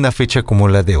justamente en una fecha como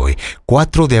la de hoy,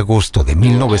 4 de agosto de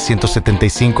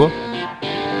 1975,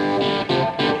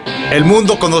 el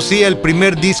mundo conocía el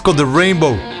primer disco de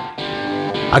Rainbow,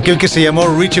 aquel que se llamó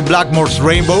Ritchie Blackmore's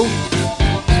Rainbow,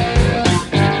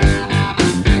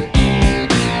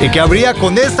 y que abría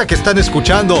con esta que están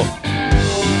escuchando,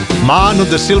 Man on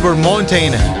the Silver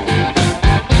Mountain.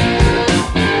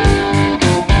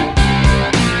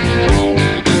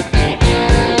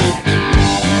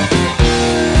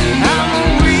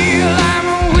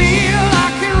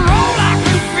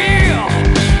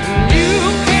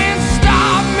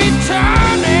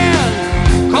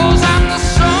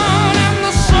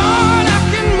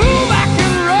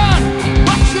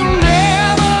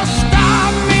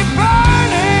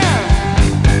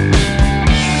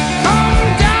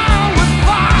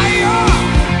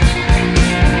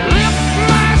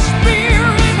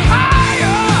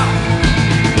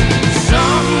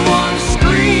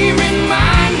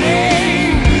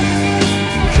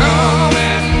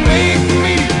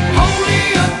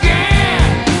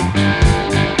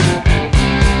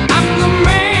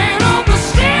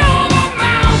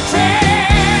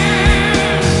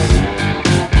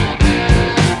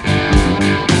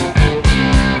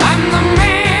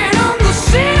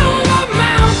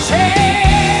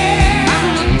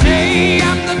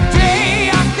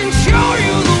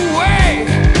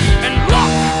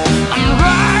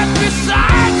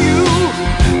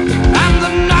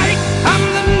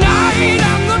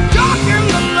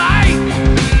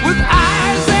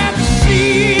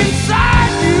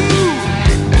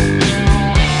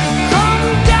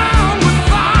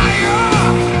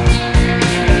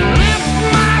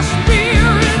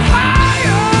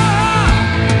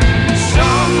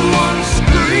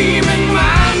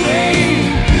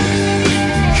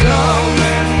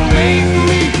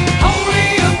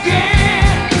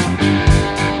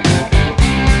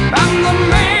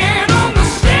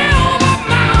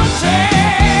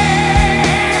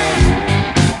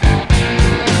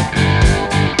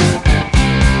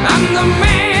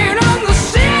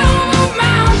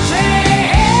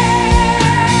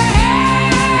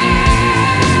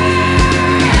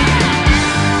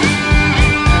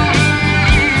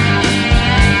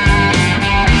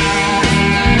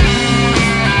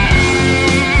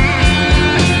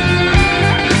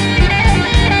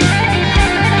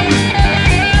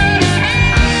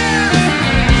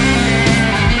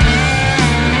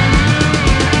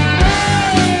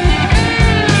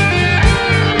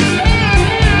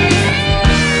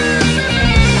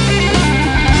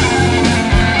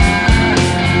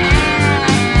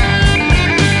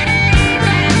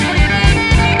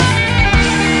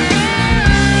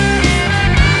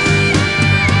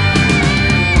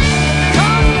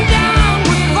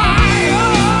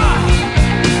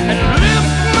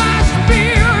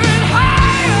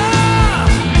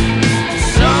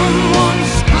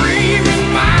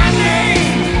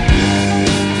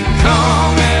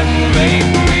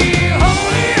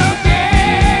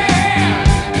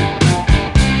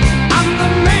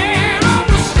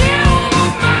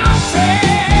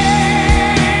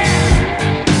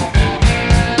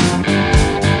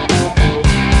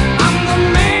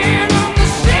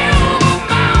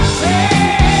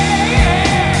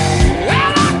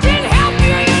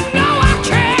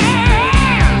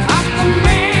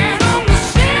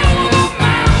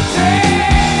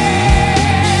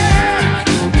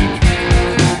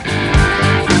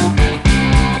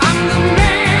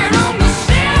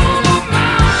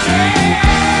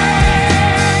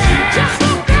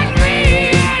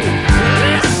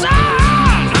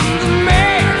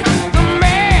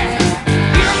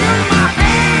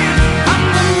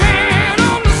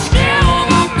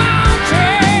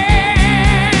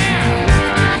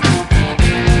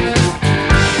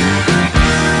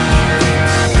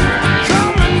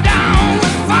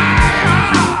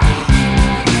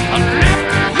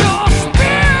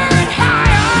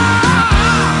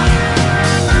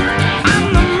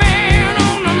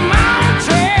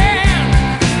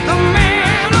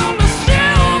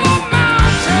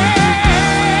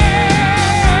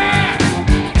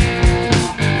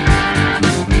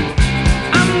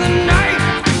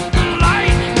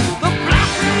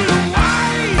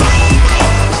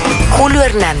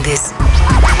 Hernández,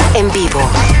 en vivo.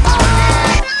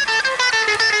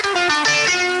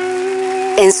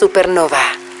 En Supernova.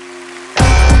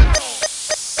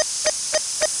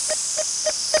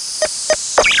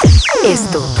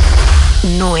 Esto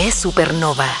no es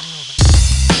Supernova.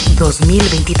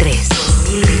 2023.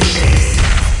 El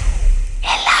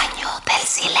año del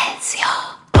silencio.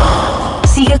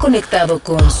 Sigue conectado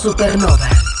con Supernova,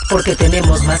 porque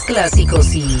tenemos más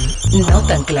clásicos y no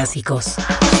tan clásicos.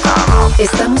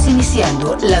 Estamos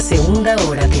iniciando la segunda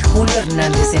hora de Julio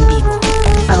Hernández en vivo.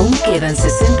 Aún quedan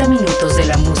 60 minutos de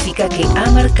la música que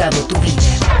ha marcado tu vida.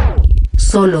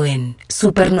 Solo en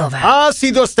Supernova. Ha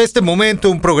sido hasta este momento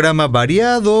un programa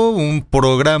variado, un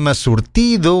programa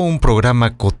surtido, un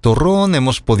programa cotorrón.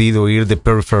 Hemos podido ir de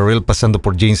Perry Farrell pasando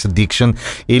por Jane's Addiction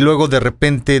y luego de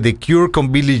repente The Cure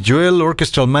con Billy Joel,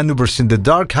 Orchestral Maneuvers in the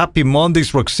Dark, Happy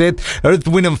Mondays, Roxette, Earth,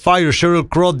 Wind and Fire, Sheryl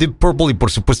Crow, Deep Purple y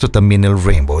por supuesto también el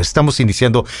Rainbow. Estamos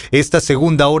iniciando esta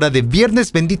segunda hora de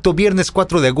viernes, bendito viernes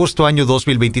 4 de agosto año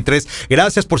 2023.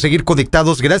 Gracias por seguir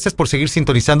conectados, gracias por seguir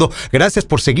sintonizando, gracias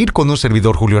por seguir con un servidor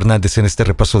Julio Hernández en este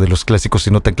repaso de los clásicos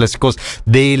y no tan clásicos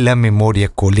de la memoria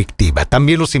colectiva.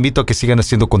 También los invito a que sigan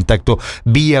haciendo contacto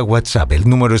vía WhatsApp. El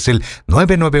número es el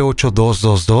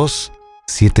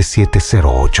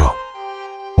 998-222-7708.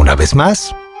 Una vez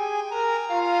más,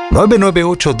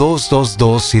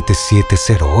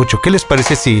 998-222-7708. ¿Qué les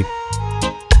parece si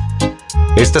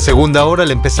esta segunda hora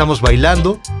la empezamos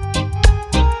bailando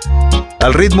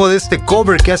al ritmo de este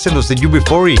cover que hacen los de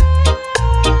UB40?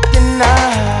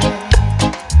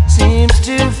 Seems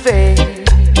to fade,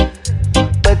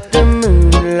 but the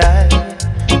moonlight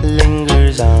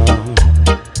lingers on.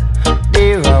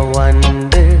 There are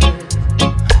wonders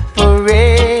for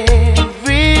everyone.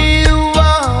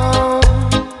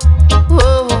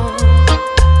 Oh,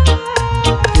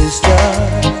 the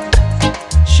stars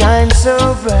shine so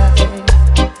bright,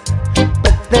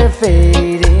 but they're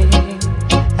fading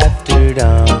after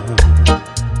dawn.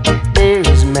 There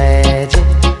is magic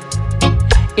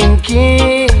in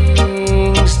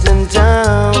Kingston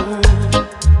Town.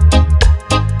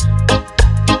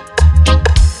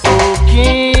 Oh,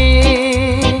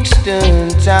 Kingston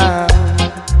Town,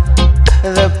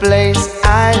 the place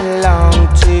I long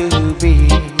to be.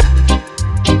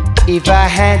 If I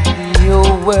had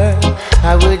your word,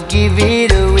 I would give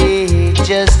it away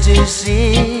just to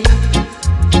see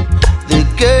the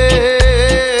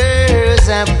girls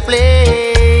I play.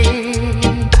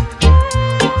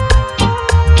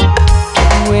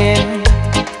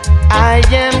 I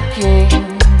am king,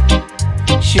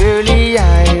 surely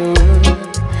I would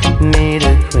need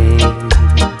a queen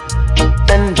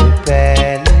and a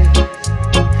palace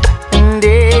and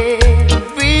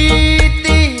everything,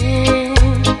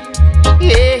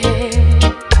 yeah.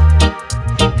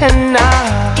 And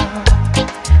now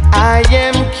I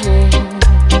am king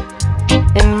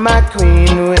and my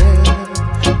queen will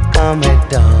come at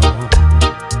dawn.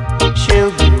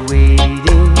 She'll be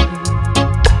waiting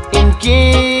in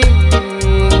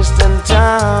Kingston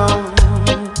Town.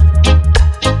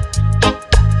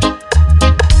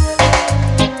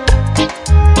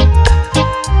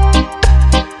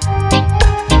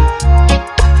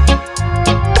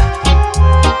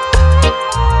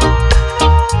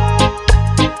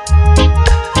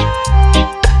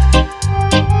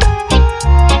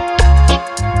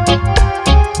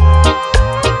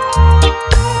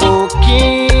 Oh,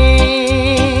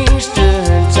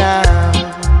 Kingston Town,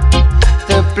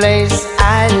 the place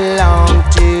I long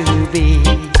to be.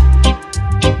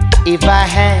 If I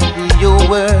had your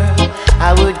word,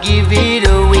 I would give it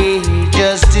away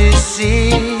just to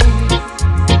see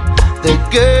the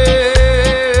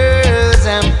girls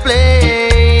and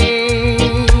play.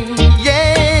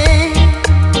 Yeah,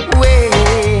 when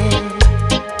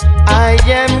I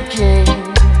am king,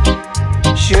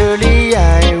 surely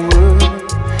I would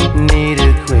need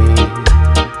a queen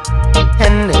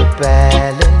and a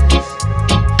palace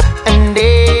and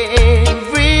everything,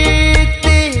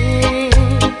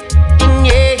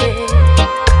 yeah.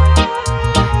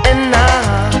 And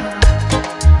now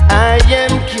I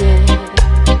am king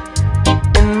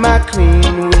and my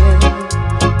queen will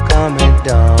come at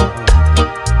dawn.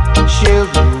 She'll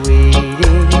be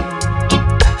waiting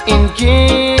in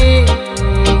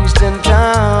Kingston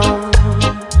Town.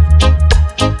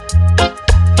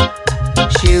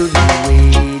 She'll be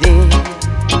waiting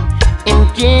in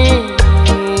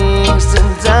Kingston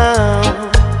Town.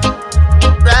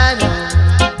 Right on.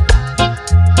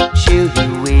 She'll be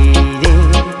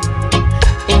waiting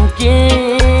in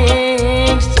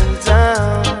Kingston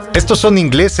Town. Estos son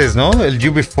ingleses, ¿no? El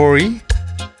UB40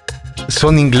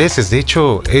 son ingleses. De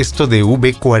hecho, esto de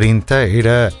V40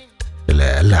 era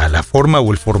la forma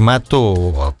o el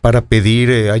formato para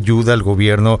pedir ayuda al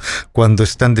gobierno cuando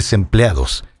están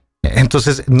desempleados.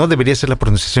 Entonces, no debería ser la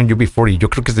pronunciación UB40. Yo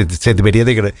creo que se debería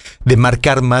de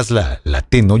marcar más la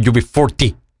T, ¿no?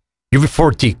 UB40.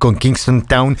 UB40 con Kingston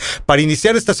Town para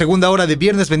iniciar esta segunda hora de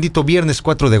viernes, bendito viernes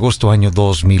 4 de agosto año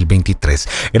 2023.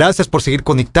 Gracias por seguir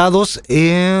conectados.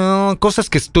 Cosas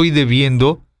que estoy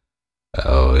debiendo.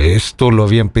 Esto lo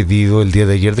habían pedido el día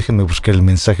de ayer. Déjenme buscar el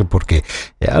mensaje porque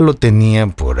ya lo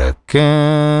tenían por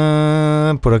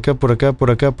acá. Por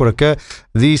acá.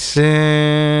 Dice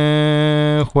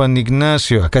Juan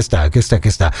Ignacio. Acá está.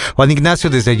 Juan Ignacio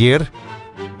desde ayer.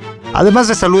 Además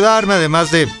de saludarme,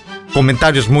 además de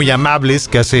comentarios muy amables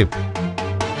que hace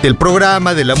del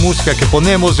programa, de la música que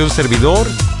ponemos, de un servidor.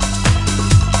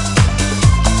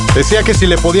 Decía que si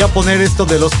le podía poner esto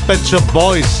de los Pet Shop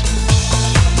Boys.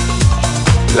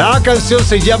 La canción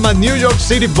se llama New York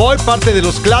City Boy, parte de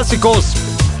los clásicos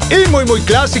y muy muy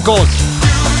clásicos.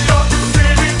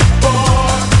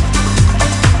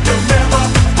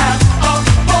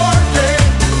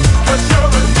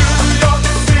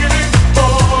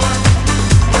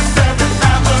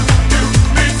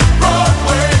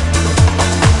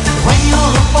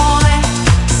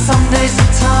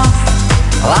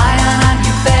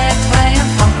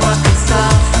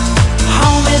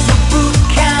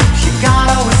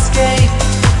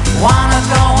 Wanna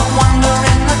go and wander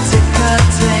in the ticker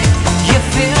tape. You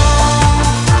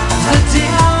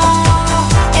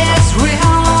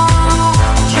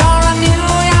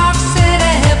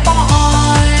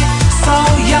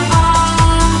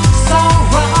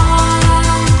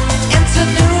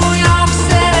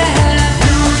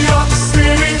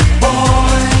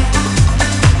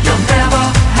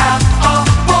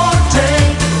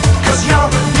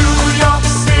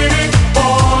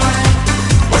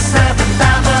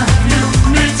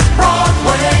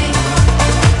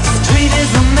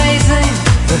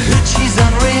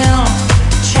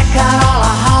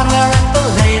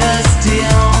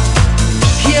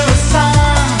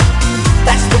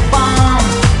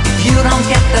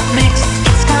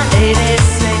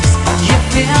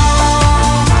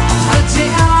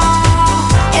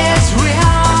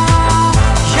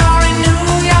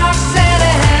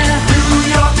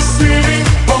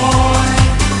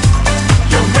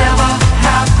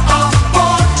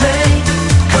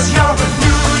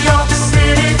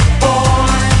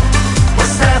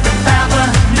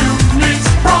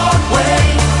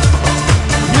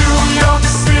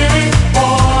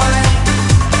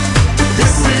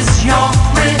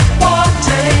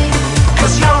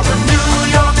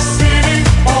York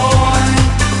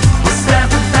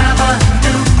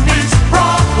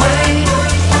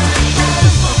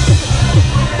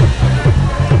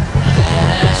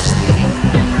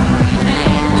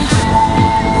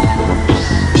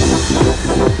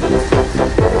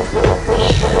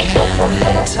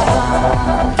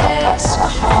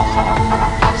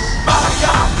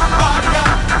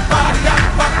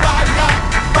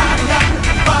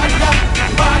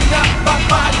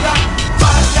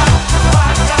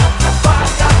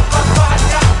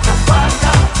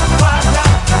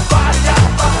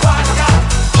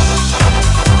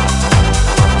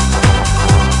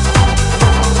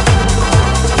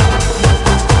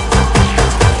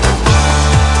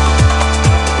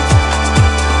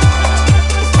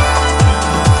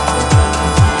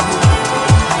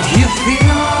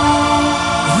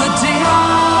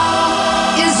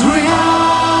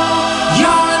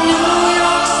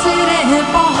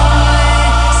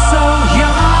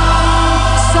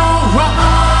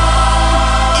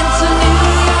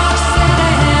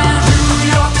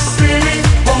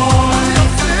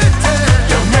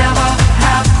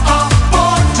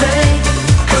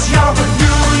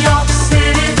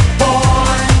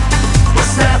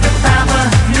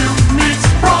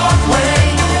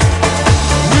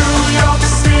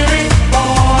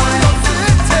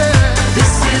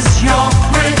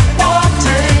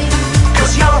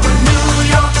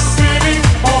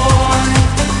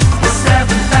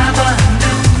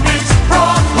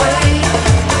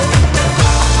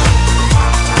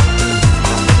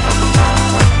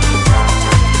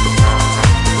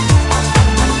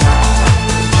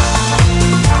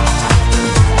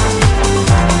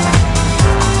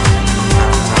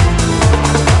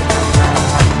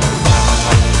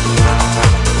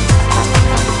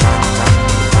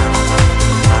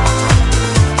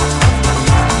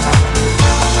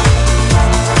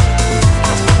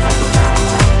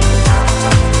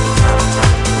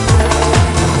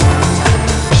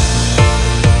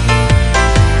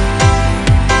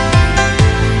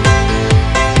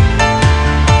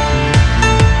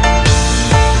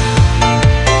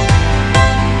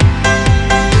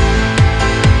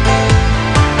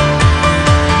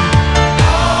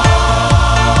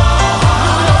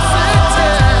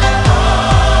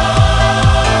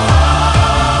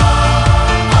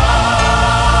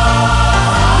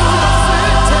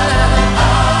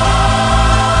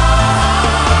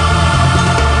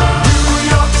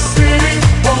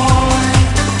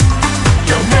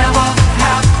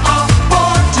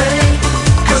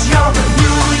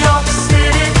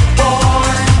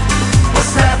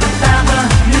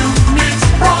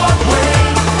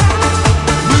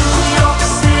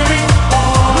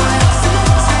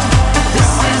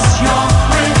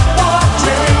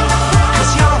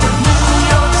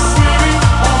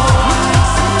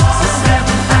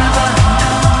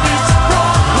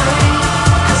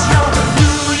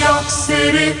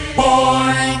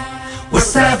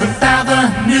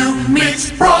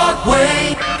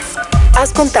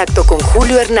Haz contacto con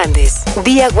Julio Hernández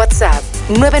vía WhatsApp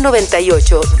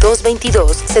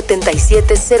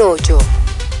 998-222-7708.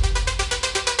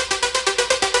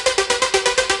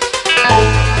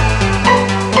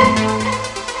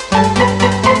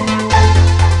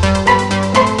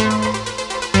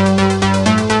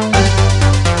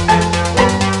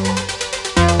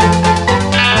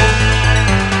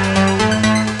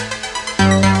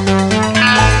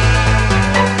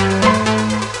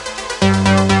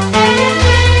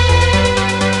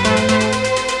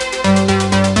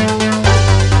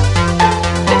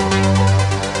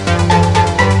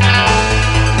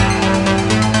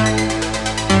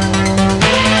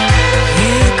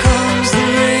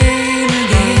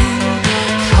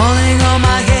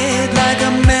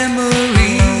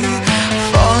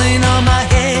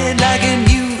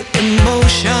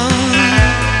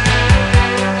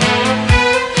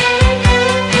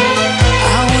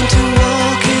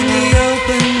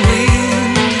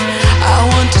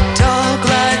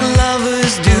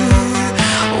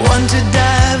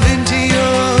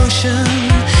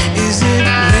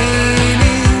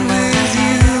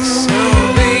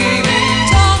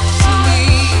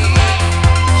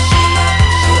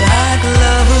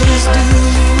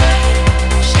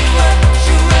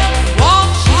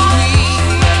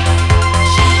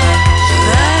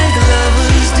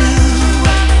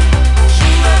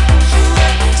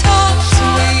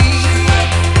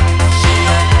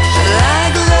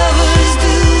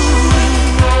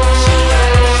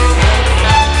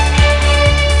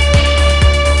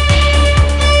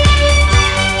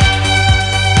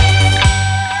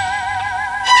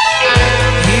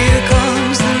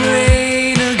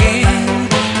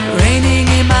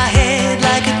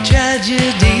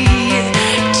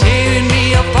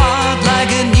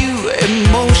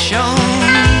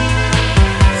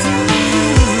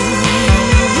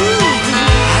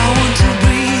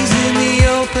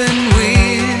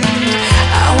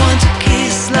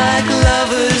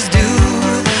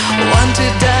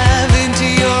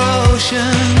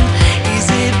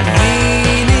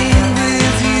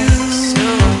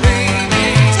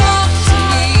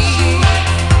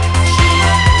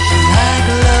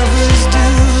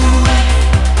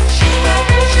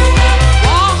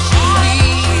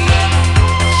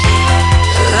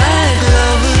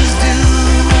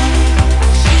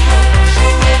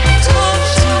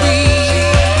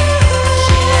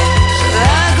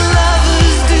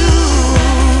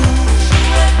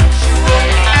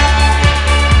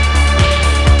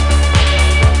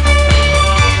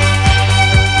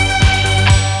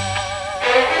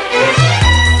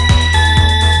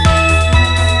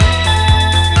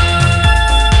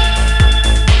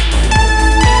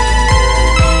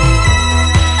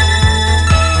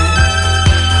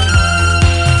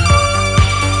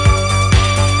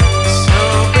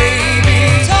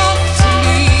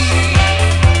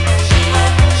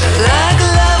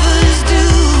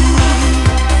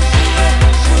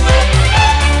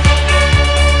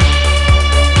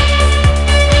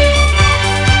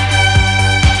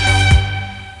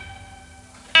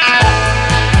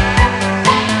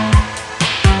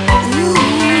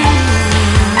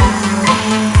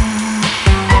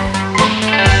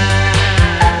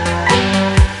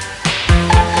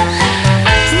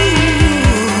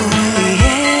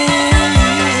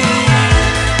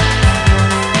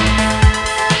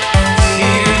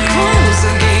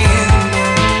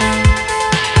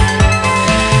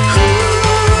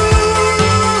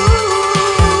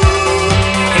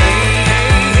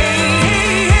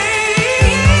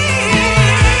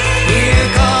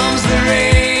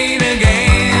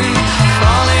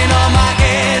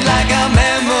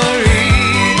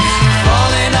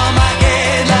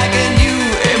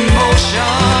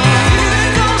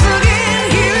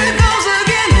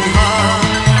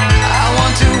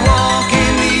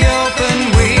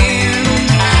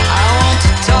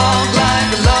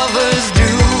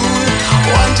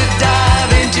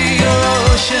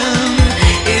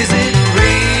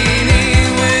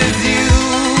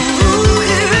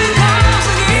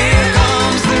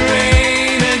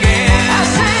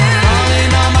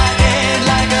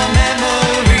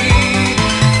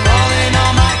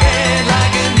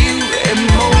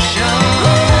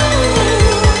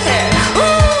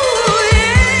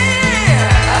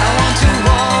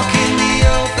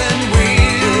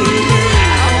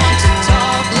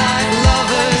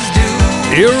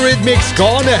 Eurythmics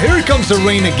con Here Comes the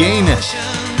Rain Again.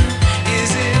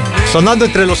 Sonando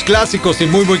entre los clásicos y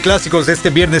muy clásicos de este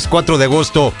viernes 4 de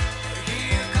agosto.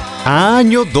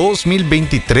 Año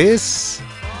 2023.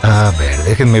 A ver,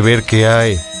 déjenme ver qué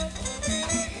hay.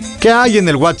 ¿Qué hay en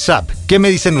el WhatsApp? ¿Qué me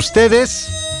dicen ustedes?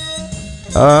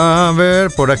 A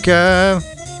ver, por acá.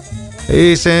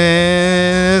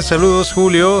 Dice, saludos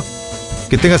Julio,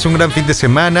 que tengas un gran fin de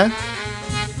semana.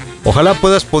 Ojalá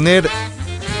puedas poner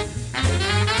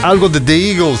algo de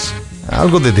The Eagles.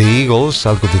 Algo de The Eagles,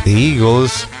 algo de The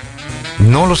Eagles.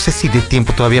 No lo sé si de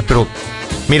tiempo todavía, pero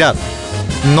mira,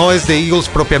 no es The Eagles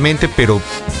propiamente, pero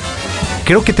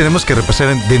creo que tenemos que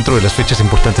repasar dentro de las fechas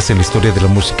importantes en la historia de la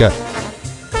música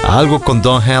algo con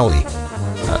Don Henley.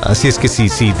 Así es que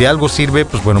si de algo sirve,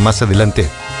 pues bueno, más adelante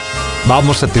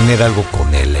vamos a tener algo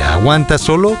con él. Aguanta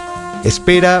solo,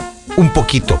 espera un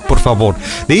poquito, por favor.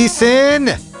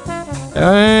 Dicen,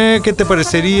 ¿qué te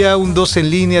parecería un 2 en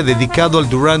línea dedicado al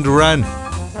Duran Duran?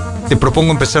 Te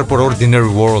propongo empezar por Ordinary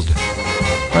World.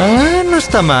 No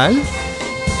está mal.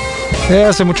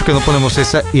 Hace mucho que no ponemos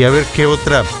esa. Y a ver qué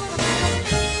otra.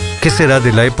 ¿Qué será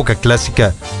de la época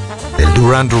clásica del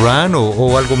Duran Duran?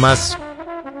 O algo más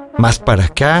para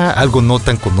acá, algo no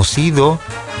tan conocido.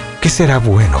 ¿Qué será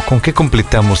bueno? ¿Con qué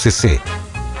completamos ese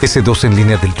 2 en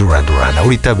línea del Duran Duran?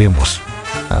 Ahorita vemos.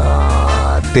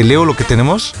 ¿Te leo lo que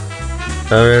tenemos?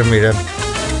 A ver, mira.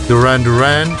 Duran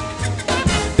Duran.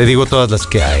 Te digo todas las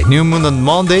que hay. New Moon on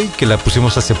Monday, que la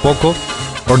pusimos hace poco.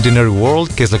 Ordinary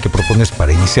World, que es la que propones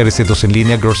para iniciar ese 2 en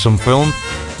línea. Girls on Film.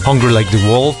 Hungry Like the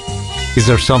Wolf. Is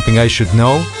There Something I Should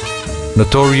Know?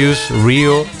 Notorious,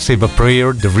 Rio, Save a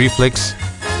Prayer, The Reflex,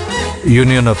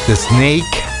 Union of the Snake,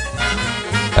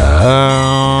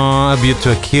 A View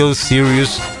to a Kill,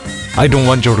 Sirius, I Don't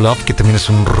Want Your Love, que también es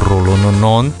un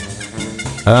rolononón,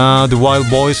 The Wild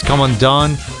Boys, Come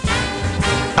Undone.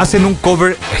 Hacen un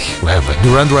cover,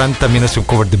 Duran Duran también hace un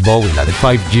cover de Bowie, la de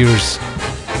 5 Years.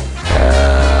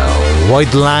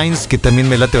 White Lines, que también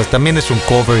me late, también es un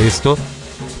cover esto.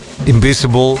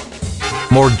 Invisible,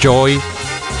 More Joy,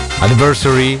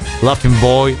 Anniversary, Laughing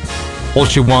Boy, All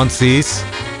She Wants Is.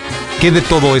 ¿Qué de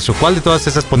todo eso? ¿Cuál de todas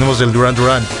esas ponemos del Duran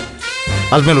Duran?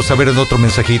 Házmelo saber en otro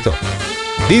mensajito.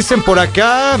 Dicen por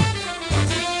acá,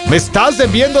 ¿me estás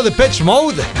debiendo de Depeche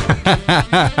Mode?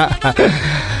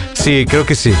 Sí, creo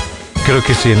que sí. Creo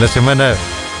que sí. En la semana,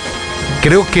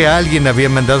 creo que alguien había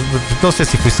mandado, no sé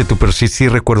si fuiste tú, pero sí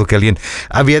recuerdo que alguien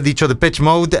había dicho Depeche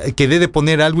Mode, quedé de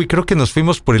poner algo y creo que nos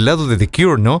fuimos por el lado de The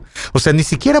Cure, ¿no? O sea, ni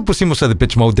siquiera pusimos a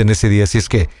Depeche Mode en ese día, así es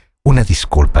que una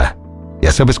disculpa.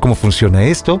 Ya sabes cómo funciona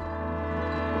esto.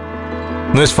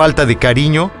 No es falta de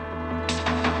cariño.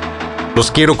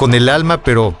 Los quiero con el alma,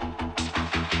 pero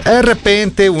de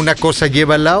repente una cosa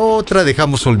lleva a la otra,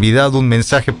 dejamos olvidado un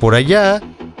mensaje por allá.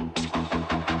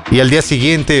 Y al día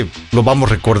siguiente lo vamos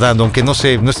recordando, aunque no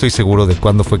sé, no estoy seguro de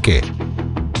cuándo fue que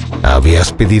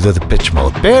habías pedido Depeche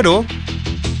Mode. Pero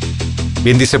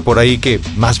bien dice por ahí que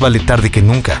más vale tarde que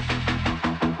nunca.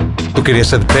 ¿Tú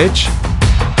querías a Depeche?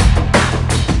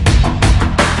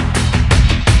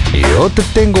 Yo te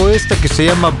tengo esta que se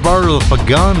llama Barrel of a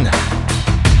Gun.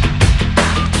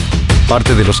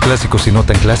 Parte de los clásicos y no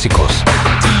tan clásicos.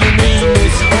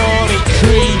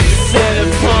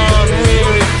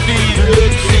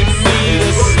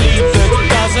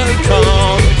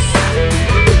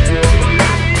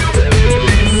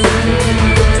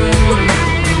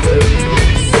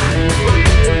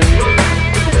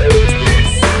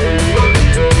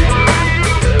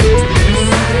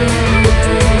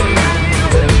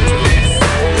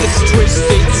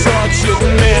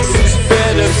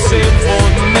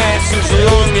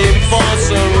 Longing for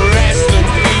some rest and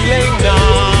feeling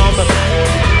numb.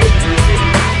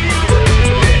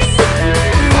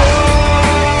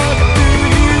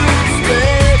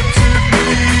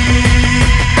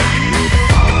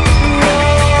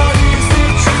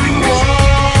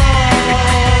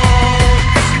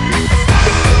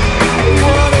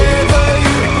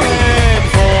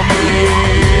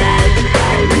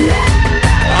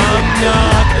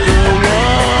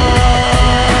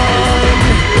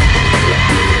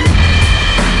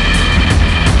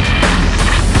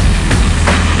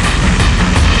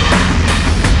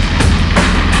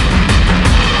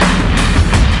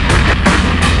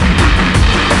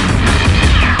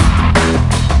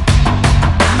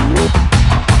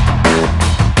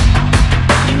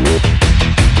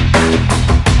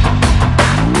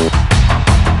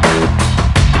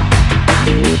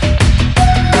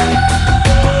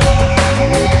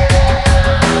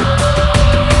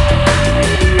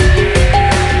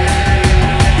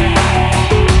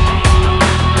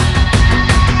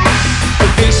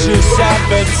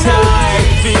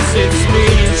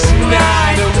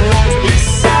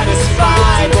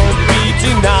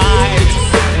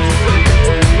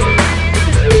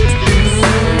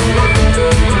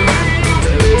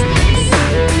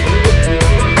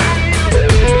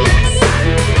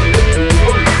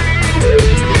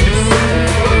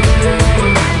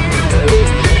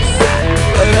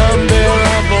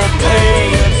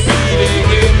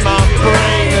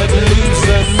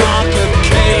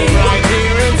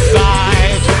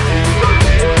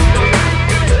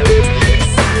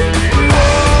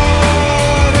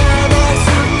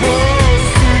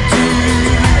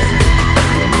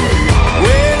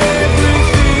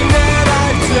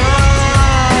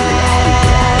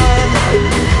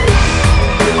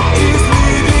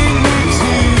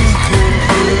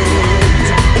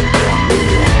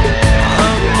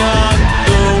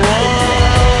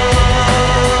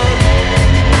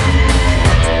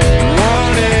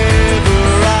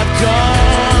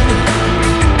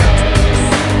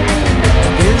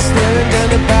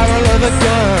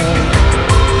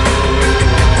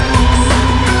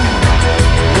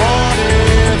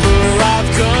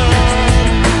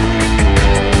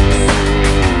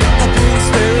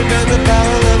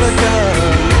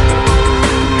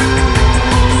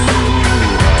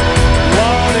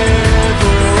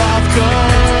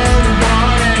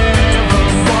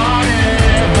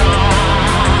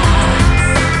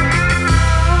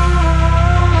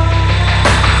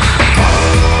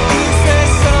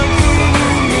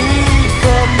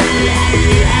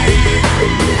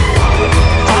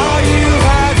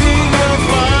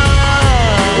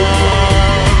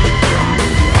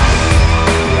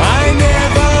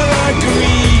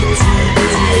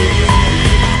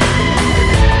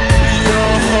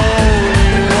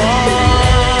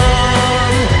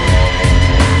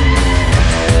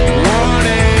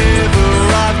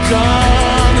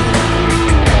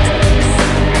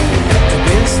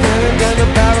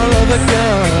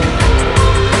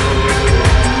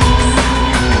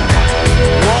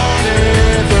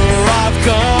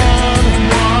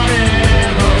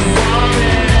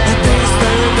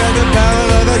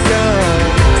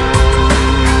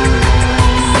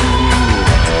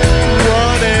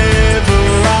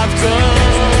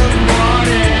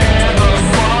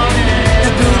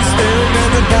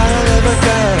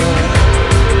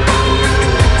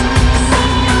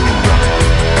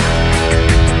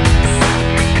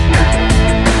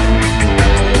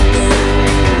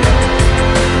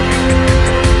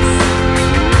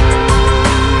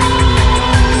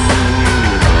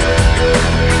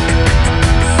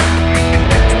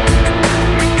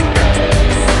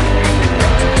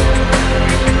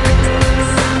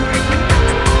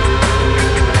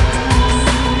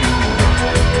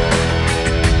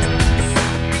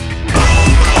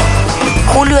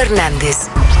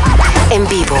 En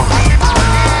vivo.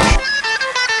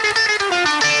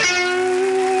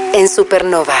 En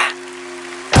Supernova.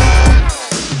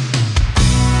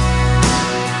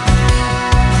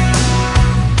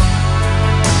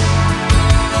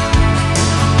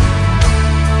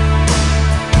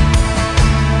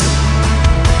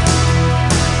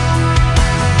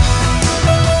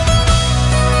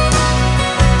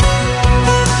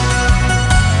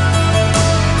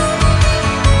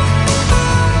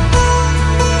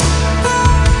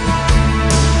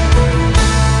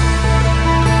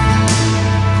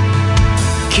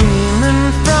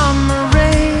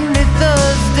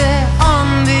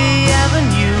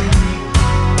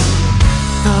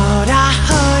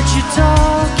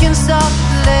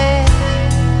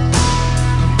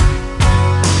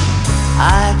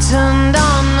 Turned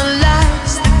on the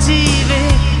lights, the TV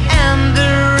and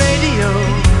the radio.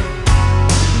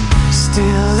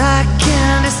 Still I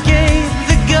can't escape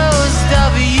the ghost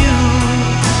of you.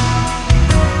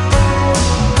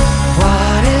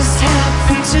 What has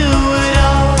happened to it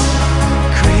all?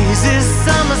 Crazy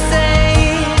summer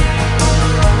say,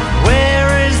 where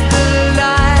is the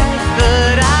life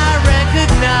that I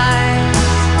recognize?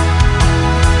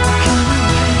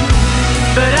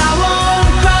 But I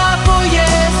won't cry for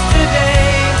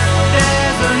yesterday.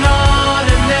 There's an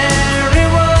ordinary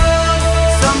world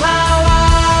somehow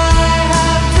I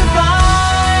have to find.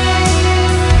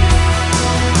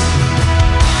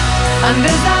 And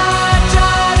as I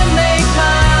try to make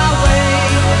my way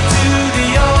to the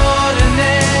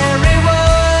ordinary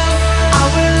world, I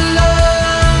will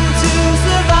learn to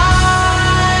survive.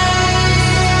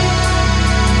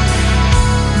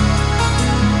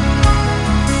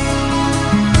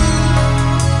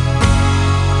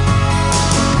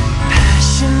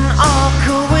 Passion or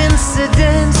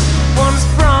coincidence once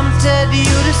prompted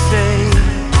you to say,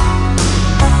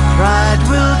 pride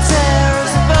will tear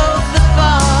us both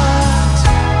apart.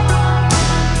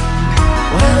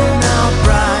 Well now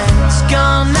bride's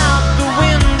gone out the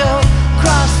window,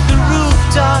 cross the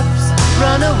rooftops,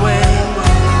 run away.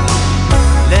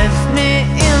 Left me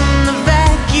in the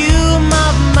vacuum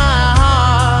of my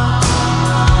heart.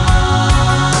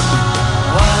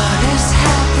 What is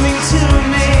happening to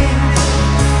me?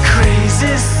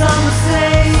 Crazy some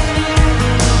say.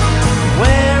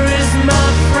 Where is my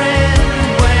friend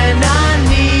when I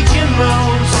need you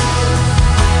most?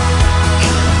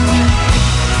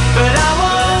 But I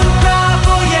won't cry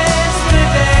for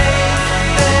yesterday.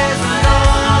 There's an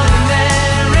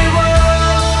ordinary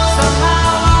world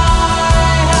somehow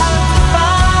I have to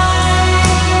find.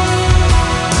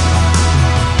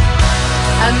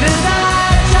 And as I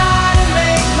try to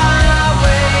make my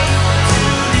way to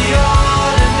the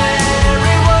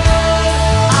ordinary world,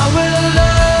 I will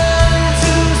learn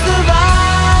to survive.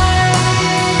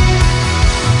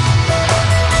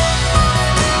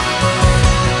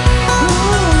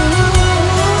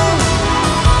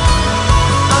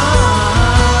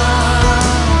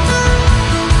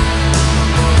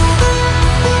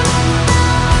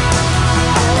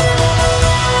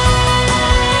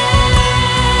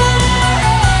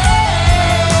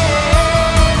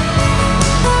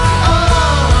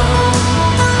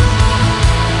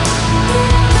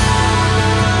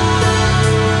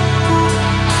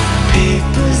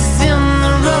 Papers in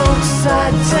the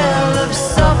roadside tell of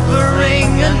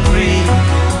suffering and grief.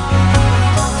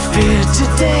 Fear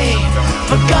today,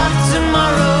 forgot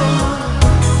tomorrow.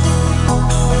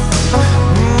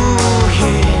 Ooh,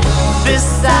 here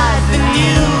beside the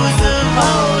news of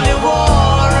holy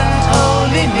war and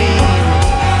holy need,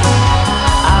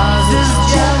 ours is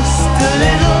just a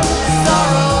little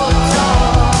sorrow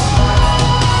talk.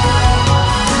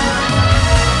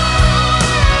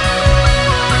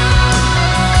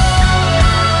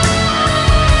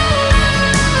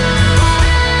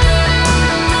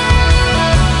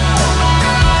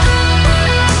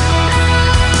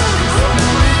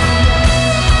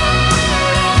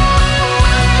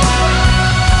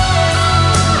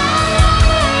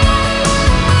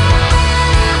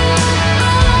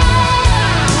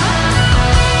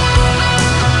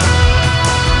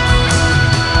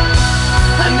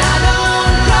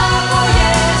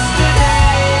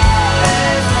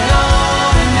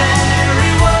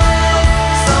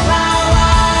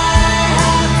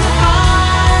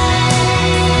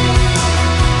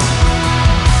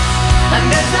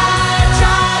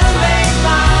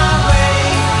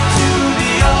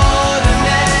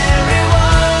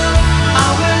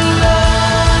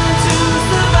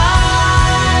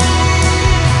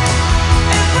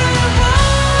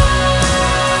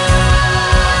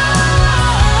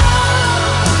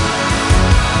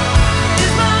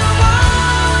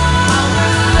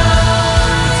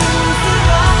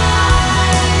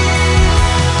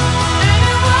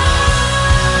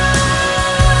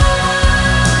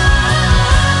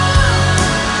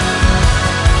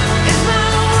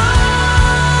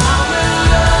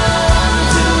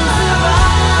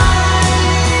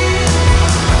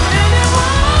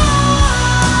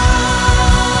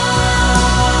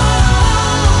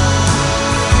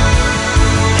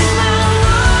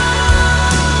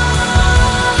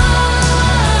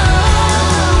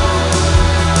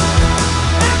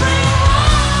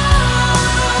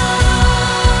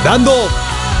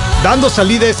 Dando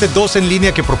salida a este 2 en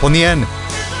línea que proponían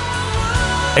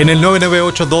en el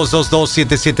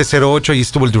 998-222-7708 y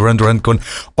estuvo el Duran Duran con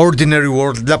Ordinary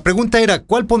World. La pregunta era,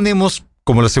 ¿cuál ponemos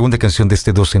como la segunda canción de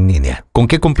este 2 en línea? ¿Con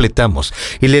qué completamos?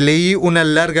 Y le leí una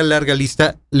larga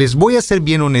lista. Les voy a ser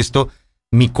bien honesto,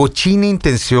 mi cochina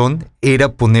intención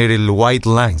era poner el White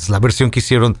Lines, la versión que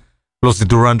hicieron los de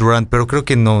Duran Duran, pero creo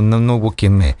que no hubo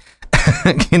quien me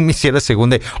hiciera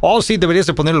segunda. Oh, sí, deberías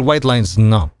de poner el White Lines.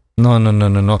 No.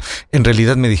 En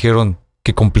realidad me dijeron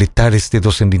que completar este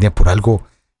 2 en línea por algo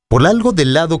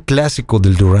del lado clásico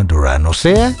del Duran Duran. O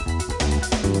sea,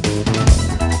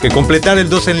 que completar el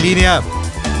 2 en línea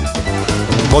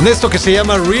con esto que se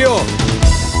llama Rio.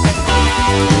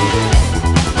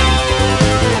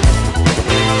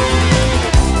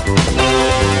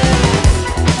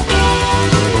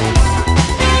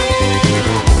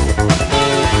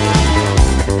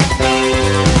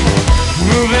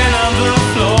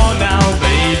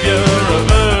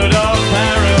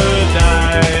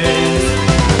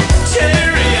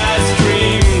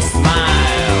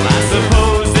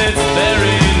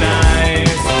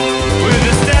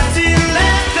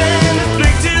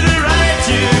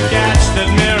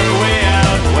 Mirror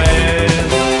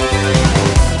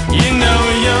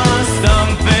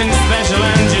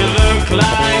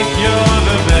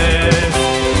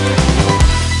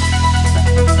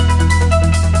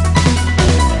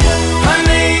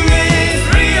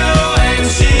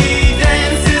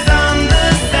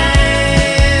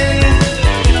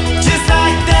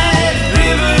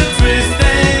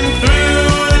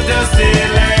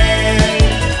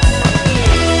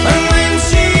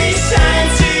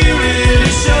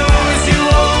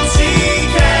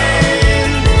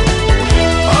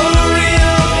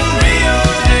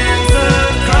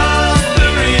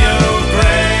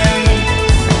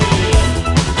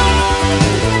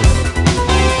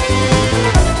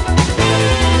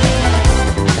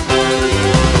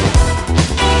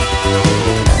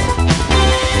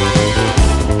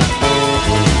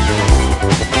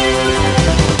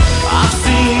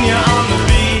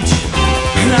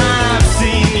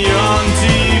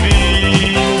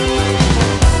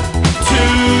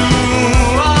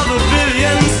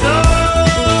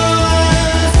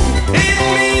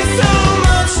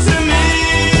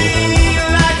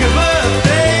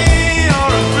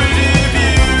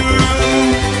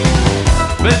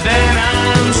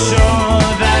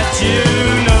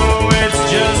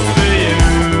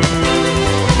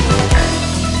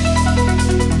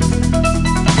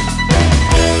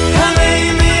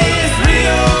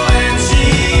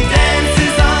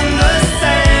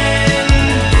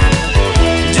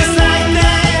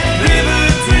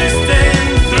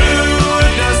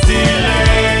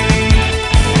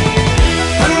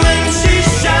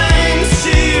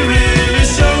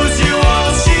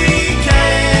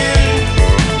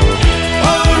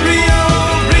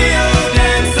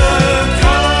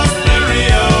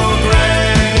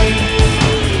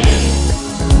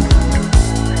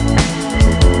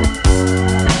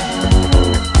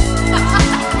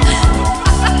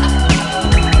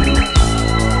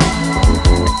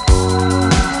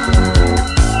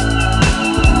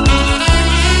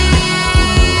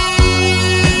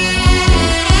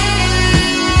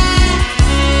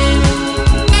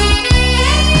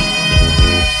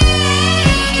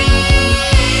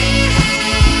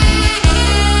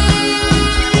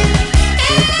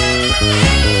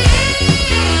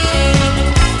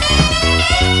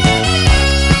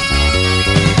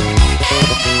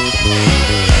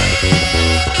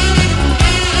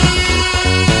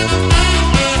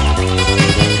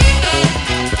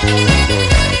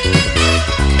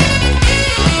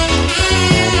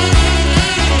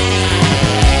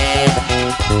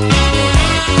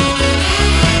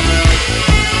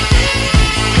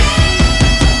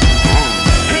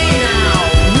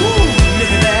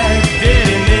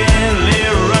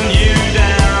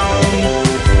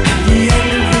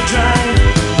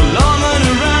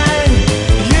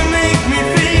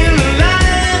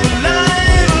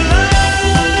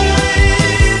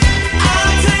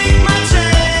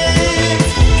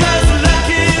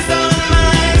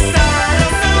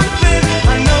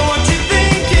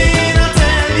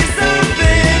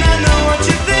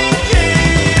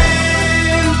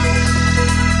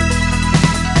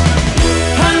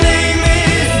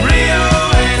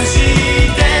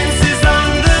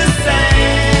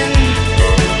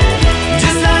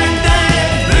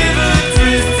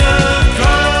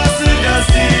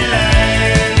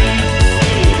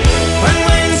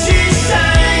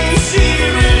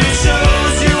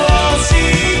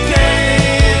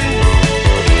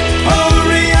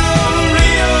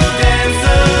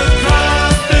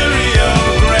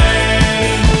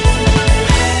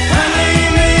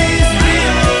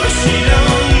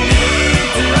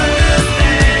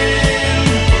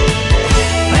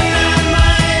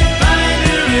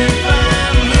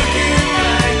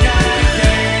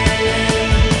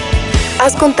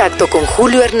Haz contacto con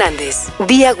Julio Hernández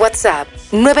vía WhatsApp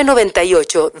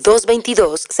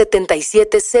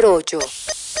 998-222-7708.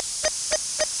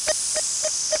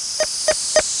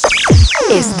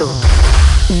 Esto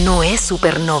no es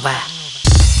Supernova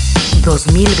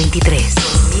 2023.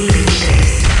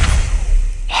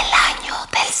 El año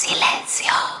del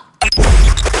silencio.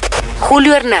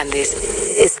 Julio Hernández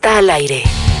está al aire.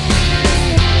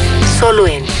 Solo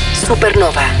en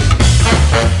Supernova.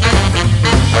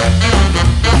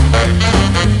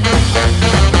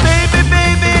 Baby,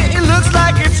 baby, it looks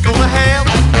like it's gonna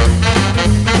happen.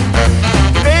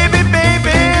 Baby, baby,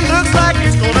 it looks like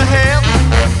it's gonna happen.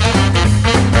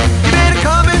 You better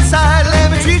come inside,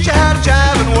 let me teach you how to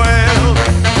jive and well.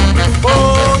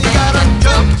 Oh, you gotta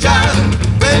jump jive,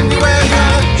 then you really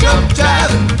gotta jump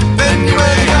jive, then you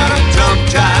really gotta jump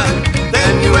jive,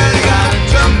 then you really gotta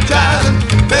jump jive,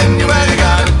 then you really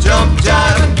gotta jump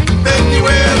jive, then you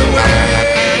really well.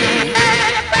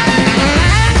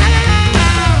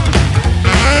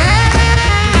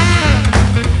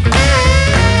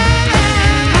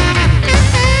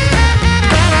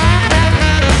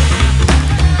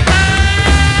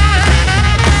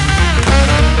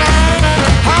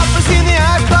 Papa's in the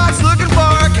icebox looking for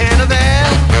a can of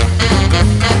ale.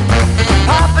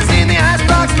 Papa's in the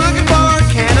icebox looking for a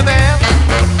can of ale.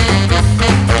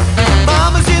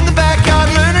 Mama's in the backyard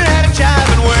learning how to jive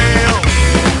and wail.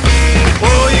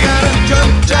 Oh, you gotta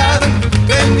jump jiving,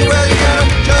 then you really gotta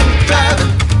jump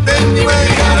jiving, then you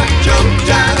really gotta jump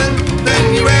jiving,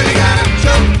 then you really gotta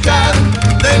jump jiving,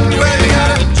 then you really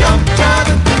gotta jump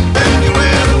jiving, then you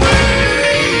will away.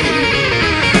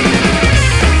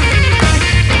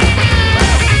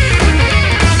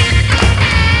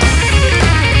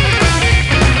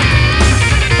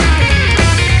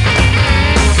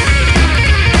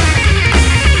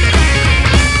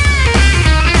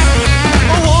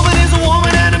 A woman is a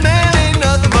woman and a man ain't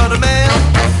nothing but a man.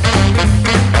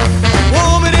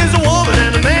 Woman is a woman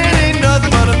and a man ain't nothing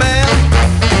but a man.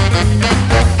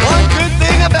 One good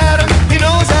thing about him, he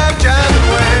knows how to jive and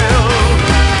well.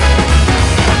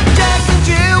 Jack and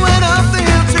Jill went up the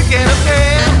hill to get a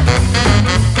pail.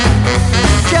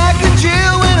 Jack and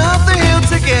Jill went up the hill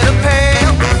to get a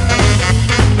pail.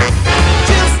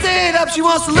 Jill stayed up, she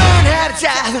wants to learn how to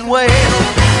jive and wail.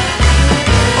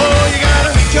 Oh, you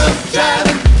gotta jump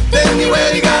jiving, then you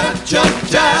really gotta jump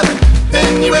jiving,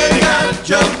 then you really gotta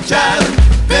jump jiving,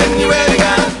 then you really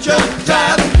gotta jump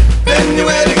jiving, then you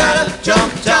really gotta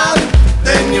jump jiving,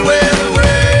 then you will away.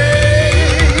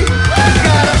 You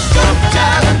gotta jump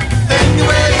jiving, then you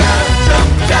really gotta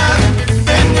jump jiving,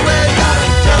 then you really gotta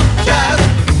jump jiving,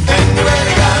 then you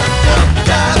really gotta jump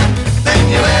jiving, then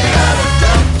you really gotta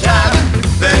jump jiving,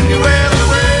 then you will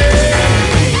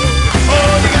away.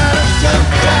 Oh, you gotta jump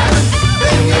jiving,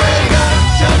 then you really gotta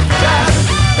jump jiving,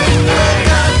 then you really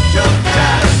gotta jump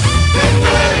jiving, then you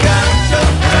really gotta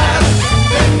jump jiving,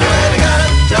 then you really gotta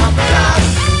jump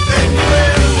jiving, then you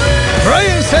will away.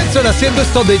 Brian Setzer haciendo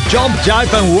esto de Jump,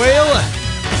 Jive and Wail.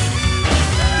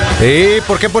 ¿Y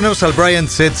por qué ponemos al Brian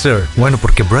Setzer? Bueno,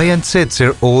 porque Brian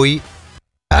Setzer hoy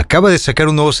acaba de sacar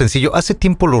un nuevo sencillo. Hace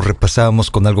tiempo lo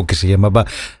repasábamos con algo que se llamaba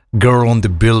Girl on the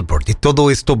Billboard. Y todo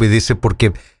esto obedece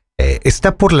porque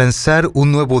está por lanzar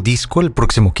un nuevo disco el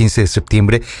próximo 15 de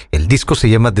septiembre. El disco se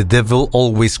llama The Devil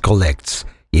Always Collects.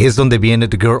 Y es donde viene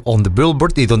The Girl on the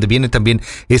Billboard y donde viene también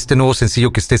este nuevo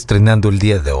sencillo que está estrenando el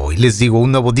día de hoy. Les digo,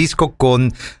 un nuevo disco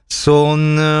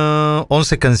son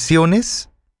 11 canciones.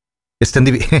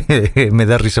 Me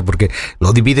da risa porque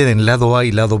lo dividen en lado A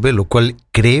y lado B, lo cual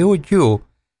creo yo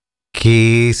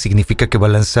que significa que va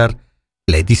a lanzar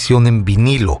la edición en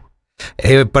vinilo.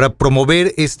 Para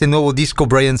promover este nuevo disco,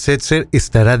 Brian Setzer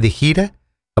estará de gira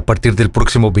a partir del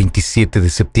próximo 27 de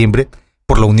septiembre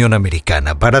por la Unión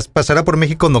Americana. ¿Pasará por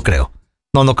México? No creo.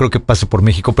 No creo que pase por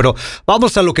México, pero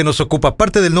vamos a lo que nos ocupa.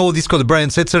 Aparte del nuevo disco de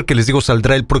Brian Setzer, que les digo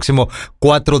saldrá el próximo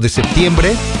 4 de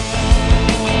septiembre.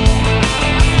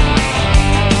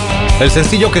 El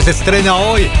sencillo que se estrena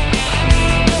hoy,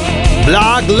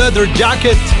 Black Leather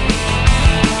Jacket.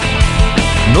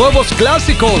 Nuevos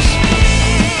clásicos.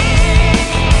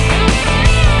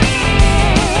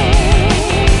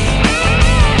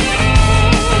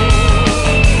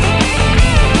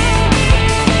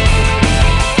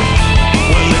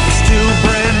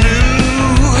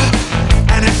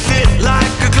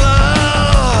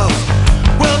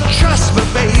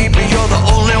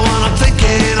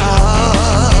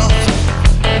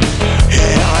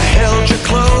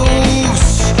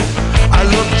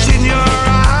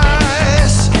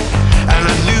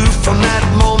 From that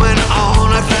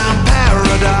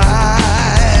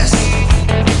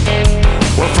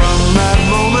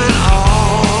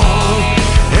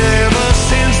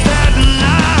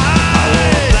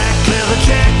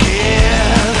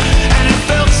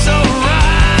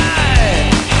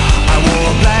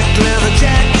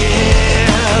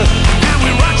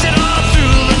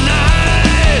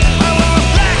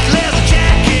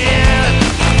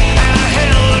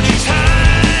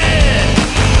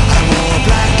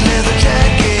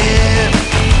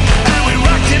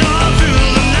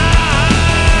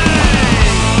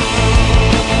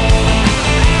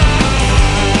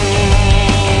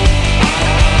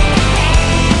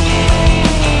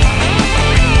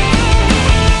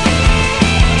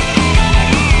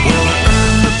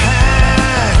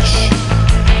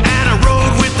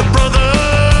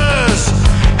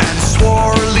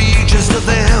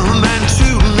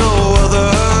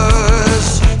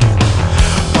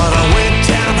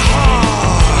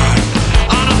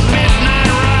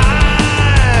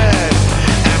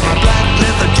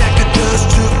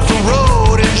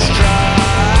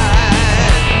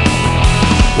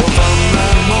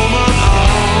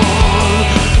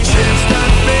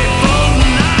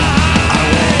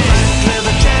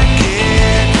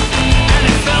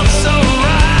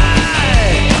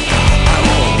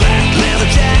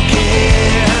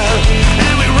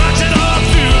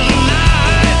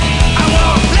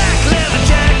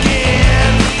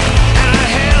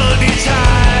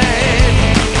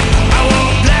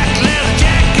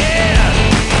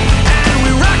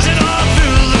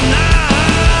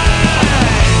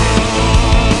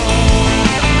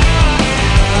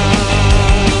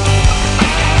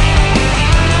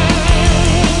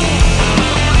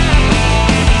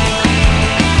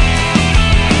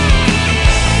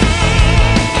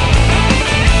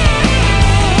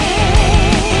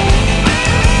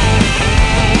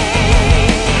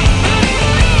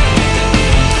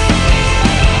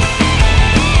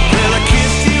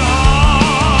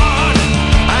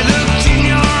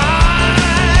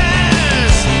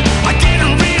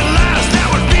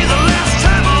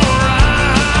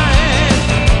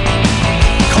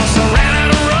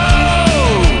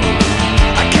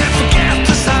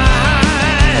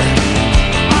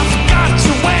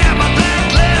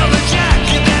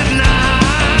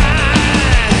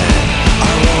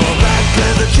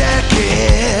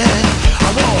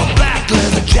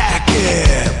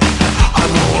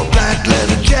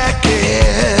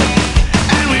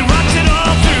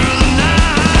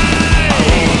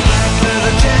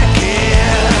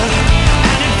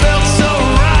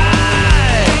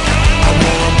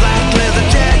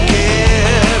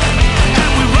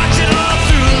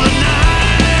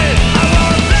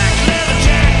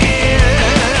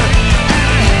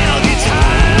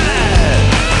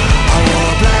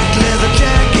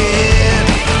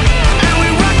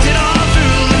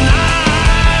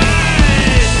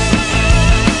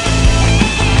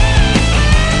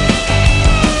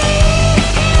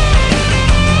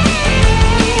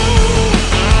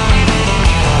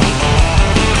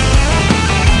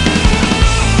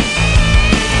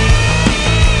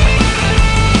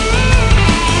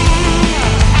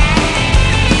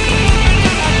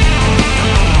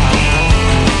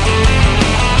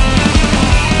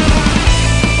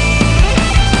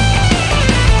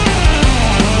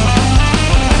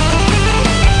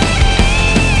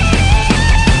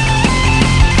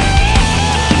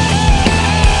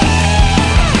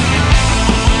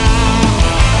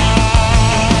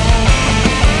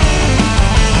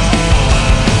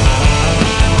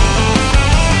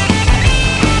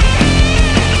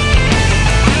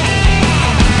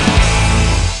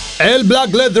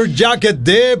Black Leather Jacket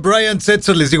de Brian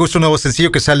Setzer. Les digo, es un nuevo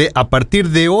sencillo que sale a partir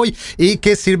de hoy y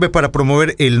que sirve para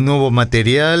promover el nuevo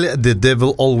material The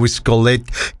Devil Always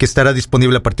Collect, que estará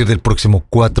disponible a partir del próximo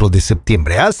 4 de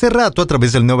septiembre. Hace rato, a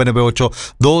través del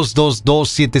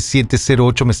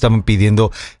 998-222-7708, me estaban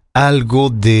pidiendo algo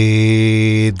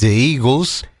de The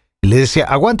Eagles. Le decía,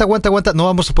 aguanta, no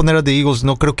vamos a poner a The Eagles,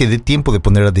 no creo que dé tiempo de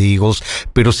poner a The Eagles,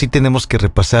 pero sí tenemos que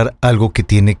repasar algo que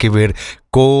tiene que ver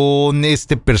con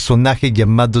este personaje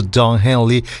llamado Don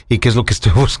Henley, y que es lo que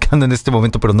estoy buscando en este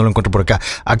momento, pero no lo encuentro por acá.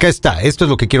 Acá está, esto es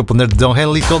lo que quiero poner de Don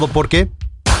Henley, todo porque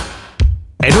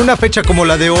en una fecha como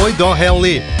la de hoy, Don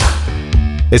Henley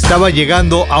estaba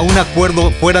llegando a un acuerdo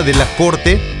fuera de la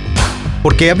corte,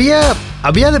 porque había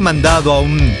demandado a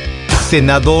un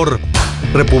senador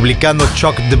republicano,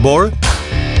 Chuck DeBoer.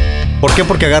 ¿Por qué?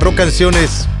 Porque agarró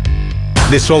canciones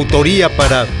de su autoría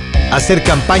para hacer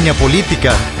campaña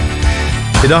política.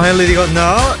 Y Don Henley dijo,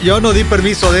 no, yo no di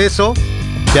permiso de eso.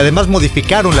 Y además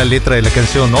modificaron la letra de la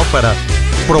canción, ¿no? Para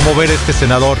promover a este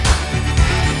senador.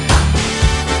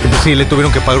 Y pues sí, le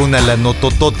tuvieron que pagar una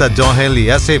lanototota a Don Henley.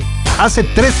 Hace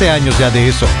 13 años ya de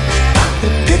eso.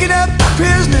 Picking up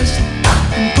prisoners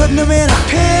and putting them in a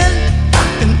pen,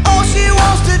 and all she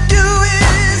wants to do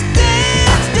is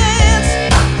dance, dance.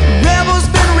 Rebels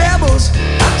been rebels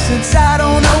since I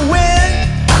don't know when,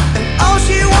 and all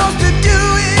she wants to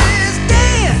do is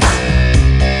dance.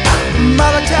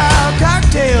 Molotov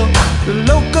cocktail, the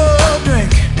local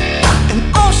drink, and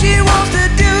all she wants to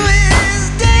do is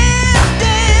dance,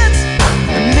 dance,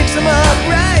 and mix them up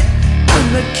right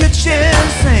in the kitchen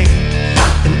sink,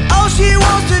 and all she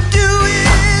wants to do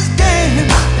is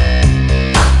dance.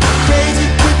 Crazy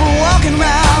people walking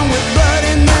around with blood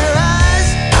in their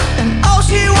eyes, and all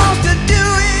she wants to do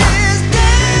is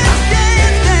dance,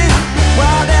 dance, dance.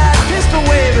 Wild-eyed pistol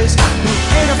wavers who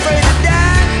ain't afraid to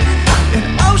die, and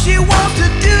all she wants to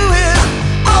do is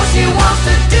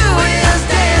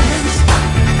dance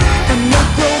and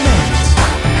make romance.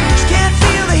 She can't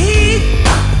feel the heat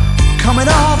coming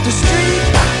off the street.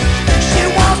 She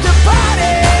wants to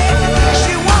party,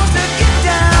 she wants to get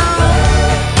down.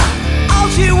 All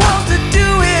she wants to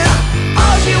do is dance.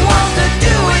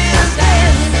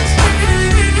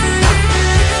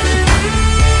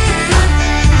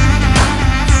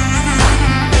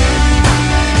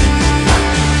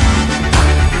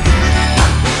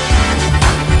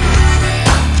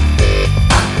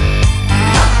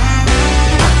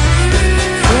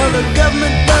 Well, the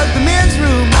government bugged the men's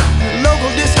room, the local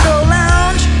disco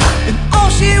lounge, and all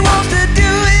she wants to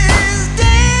do is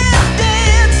dance,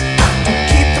 dance, to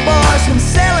keep the boys from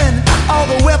selling all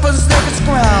the weapons they could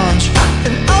scrounge.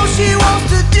 And all she wants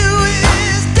to do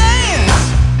is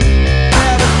dance.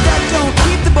 Yeah, but that don't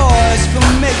keep the boys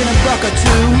from making a buck or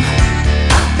two.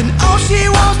 And all she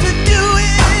wants to do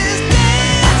is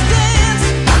dance, dance.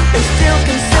 They still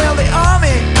can sell the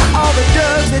army all the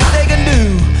drugs that they can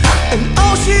do. And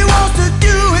all she wants to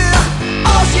do is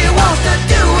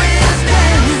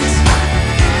dance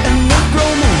and make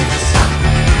romance.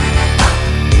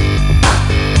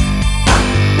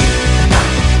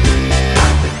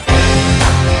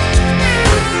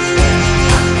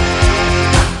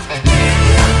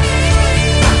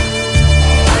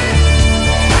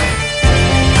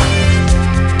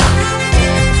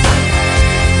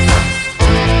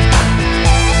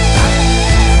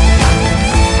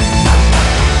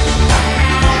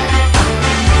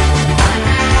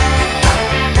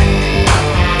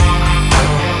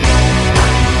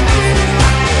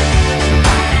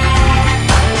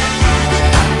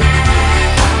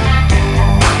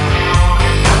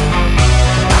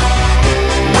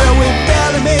 Well, we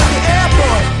barely made the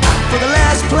airport for the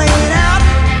last plane out.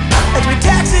 As we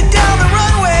taxied down the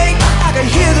runway, I could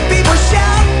hear the people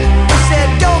shout. They said,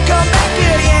 don't come back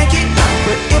here, Yankee.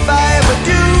 But if I ever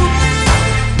do,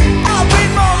 I'll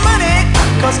bring more money.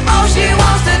 'Cause all she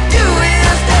wants to do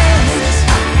is dance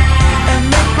and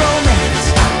make romance.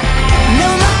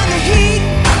 Never mind the heat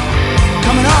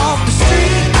coming off the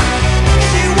street.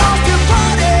 She wants to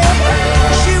party,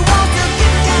 she wants to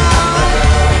get down.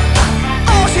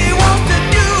 All she wants to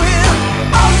do is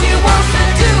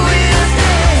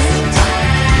dance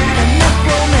and make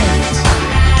romance.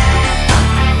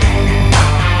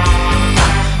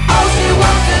 All she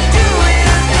wants to do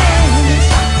is dance.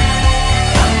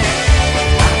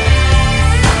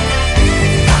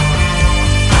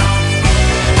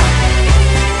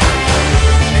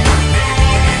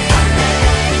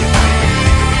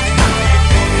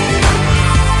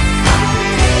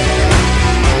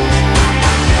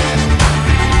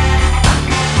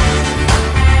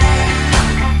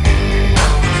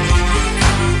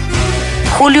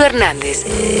 Julio Hernández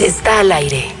está al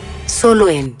aire. solo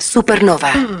en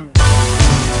Supernova.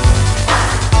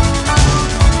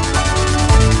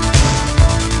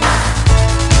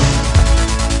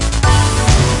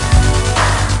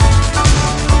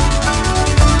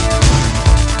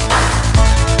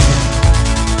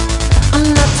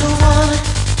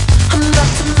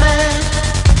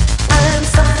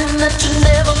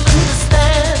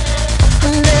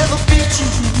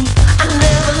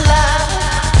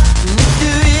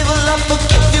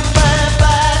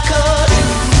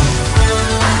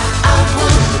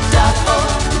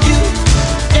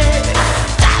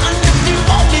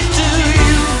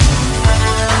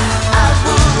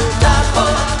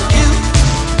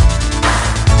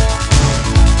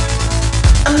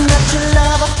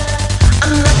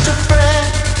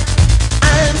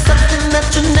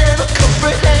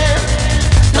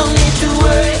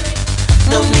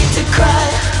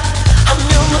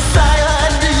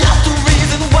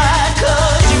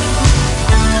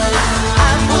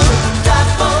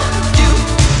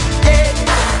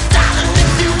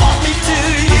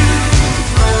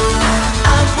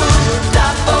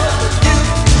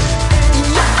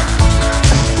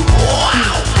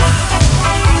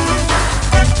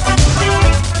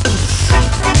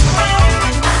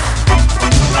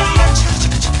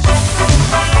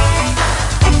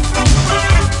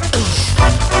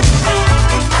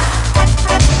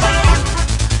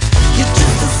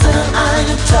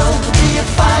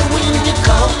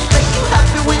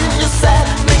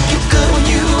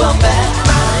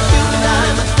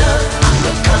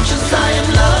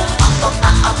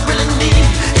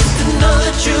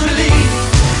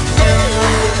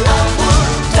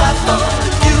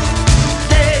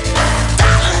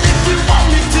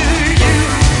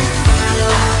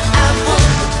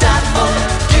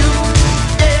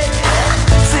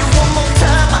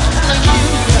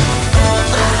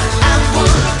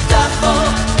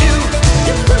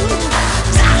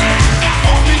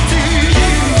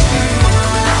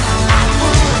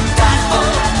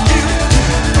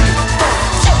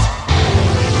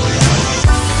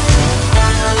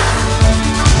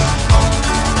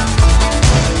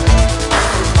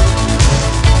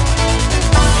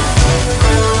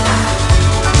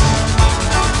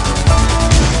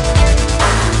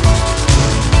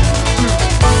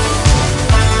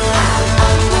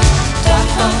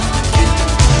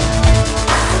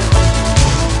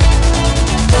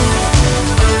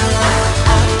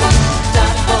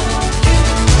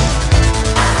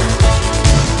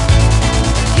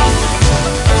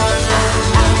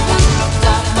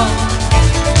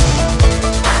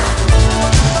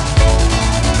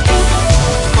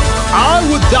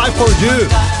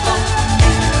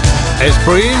 Es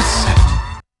Prince.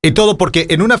 Y todo porque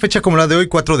en una fecha como la de hoy,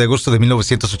 4 de agosto de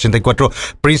 1984,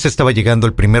 Prince estaba llegando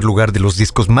al primer lugar de los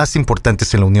discos más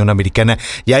importantes en la Unión Americana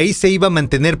y ahí se iba a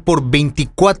mantener por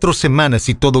 24 semanas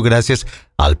y todo gracias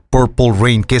al Purple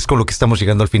Rain, que es con lo que estamos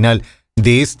llegando al final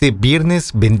de este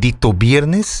viernes, bendito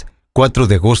viernes, 4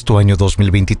 de agosto año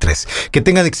 2023. Que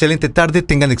tengan excelente tarde,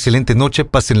 tengan excelente noche,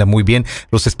 pásenla muy bien.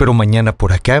 Los espero mañana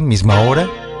por acá, misma hora,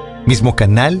 mismo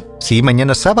canal. Sí,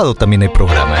 mañana sábado también hay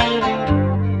programa.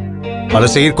 Para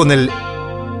seguir con el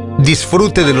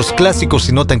disfrute de los clásicos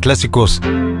y no tan clásicos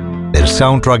del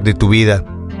soundtrack de tu vida.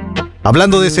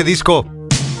 Hablando de ese disco,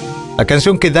 la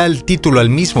canción que da el título al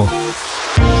mismo.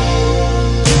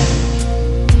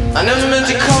 I never meant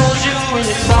to call you in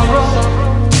your sorrow.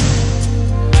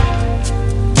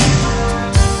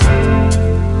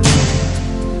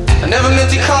 I never meant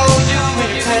to call you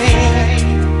in your pain.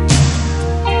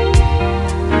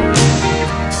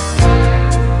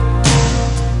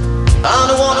 I'm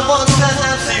the one who wants to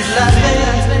have you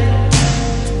laughing.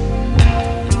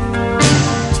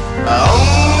 I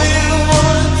only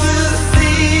want to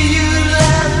see you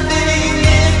laughing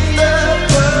in the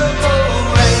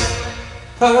purple rain.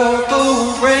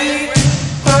 Purple rain,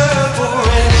 purple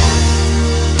rain.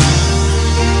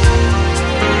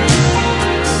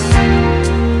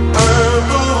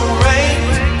 Purple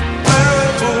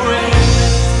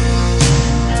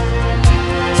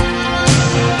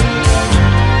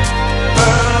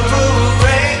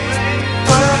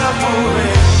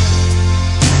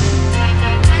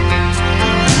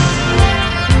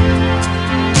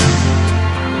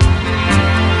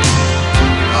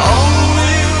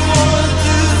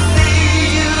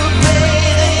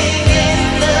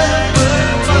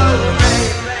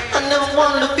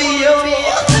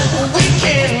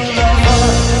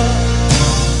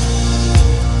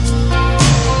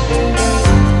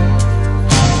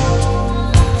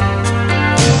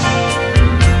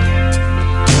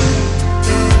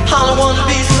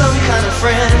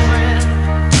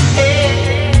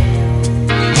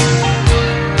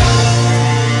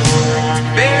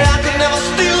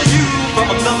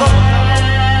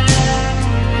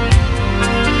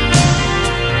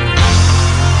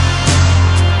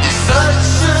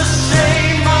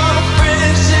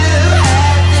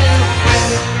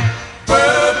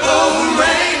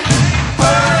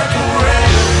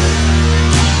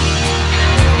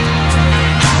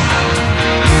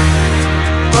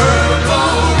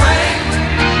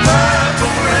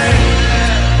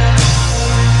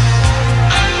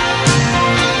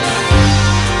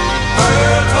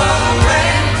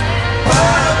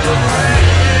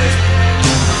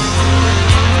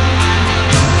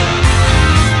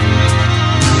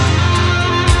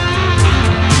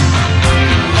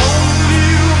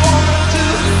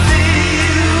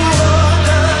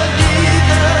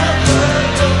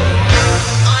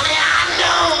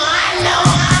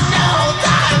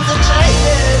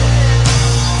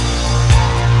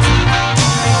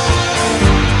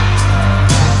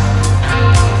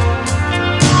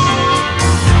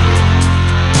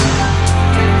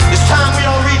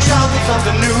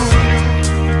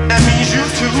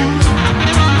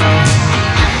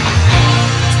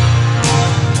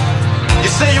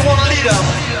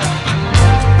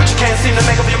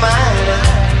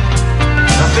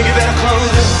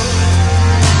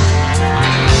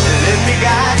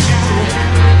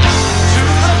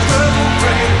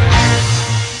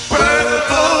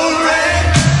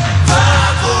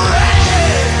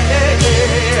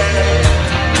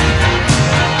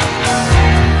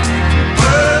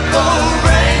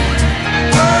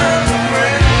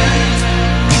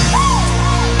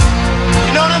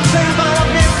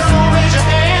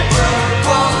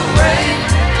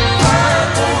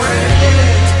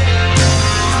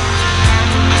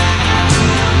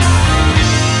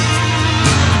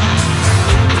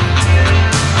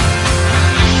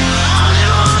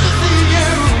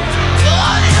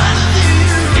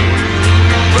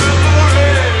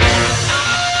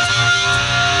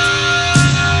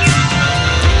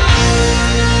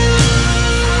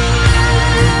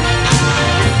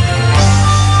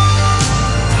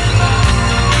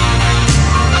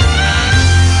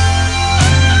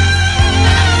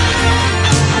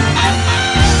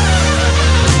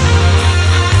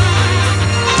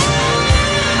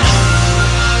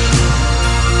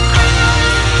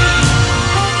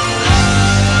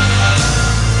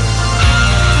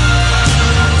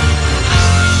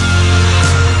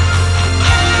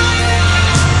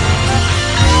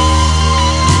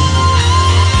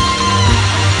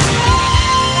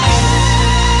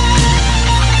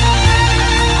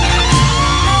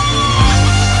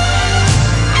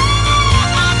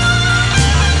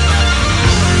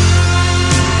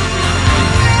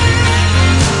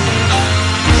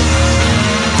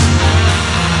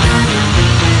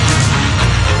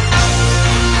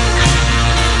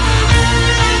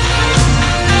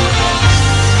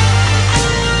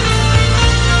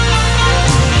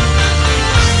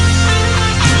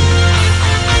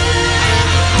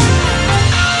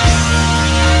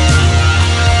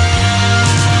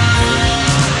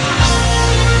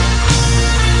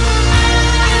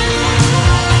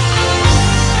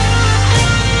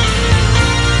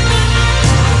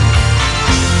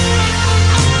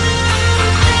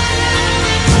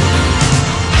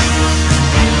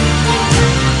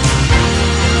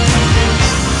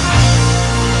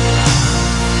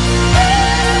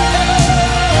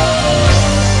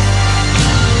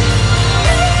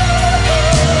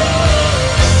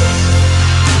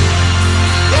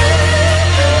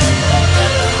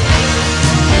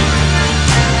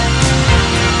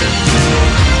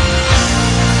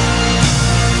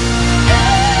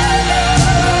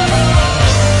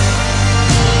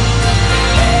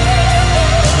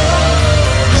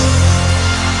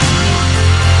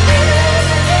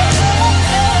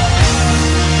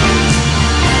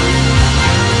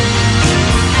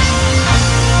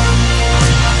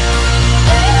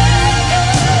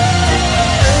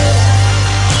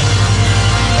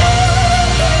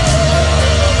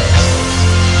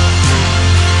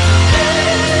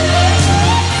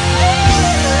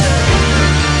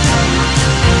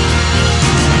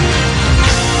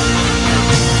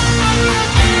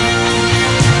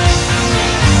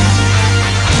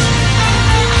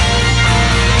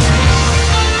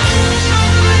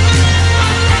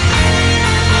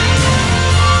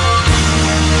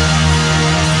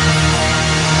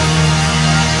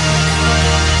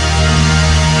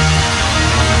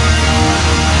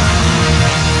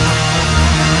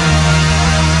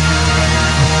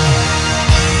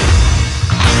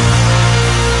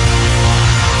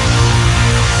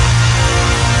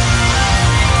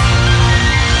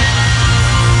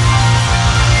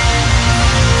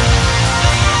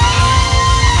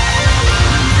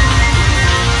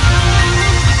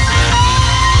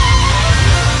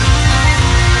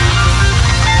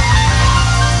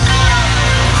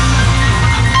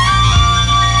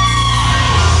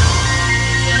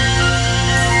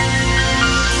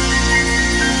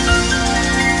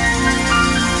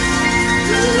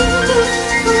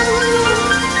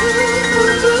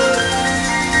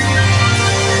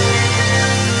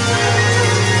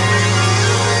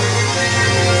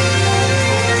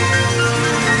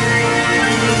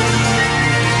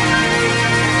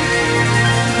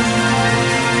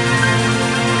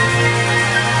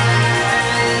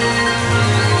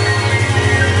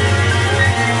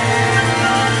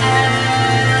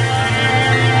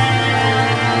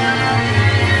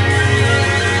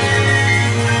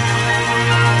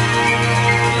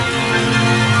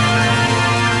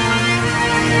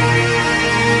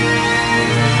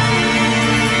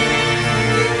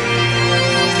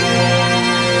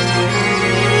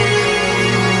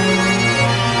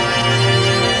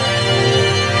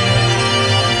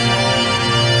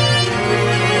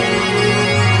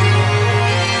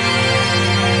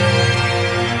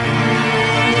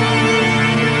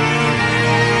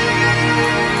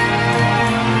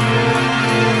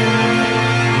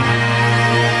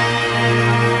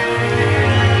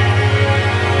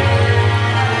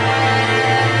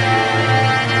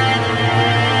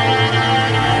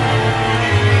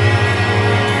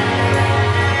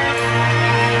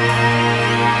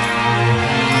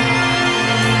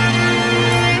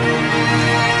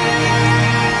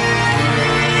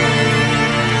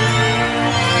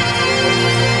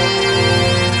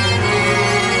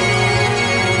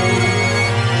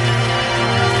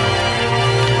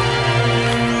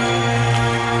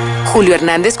Julio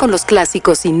Hernández con los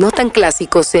clásicos y no tan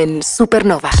clásicos en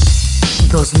Supernova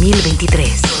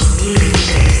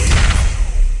 2023.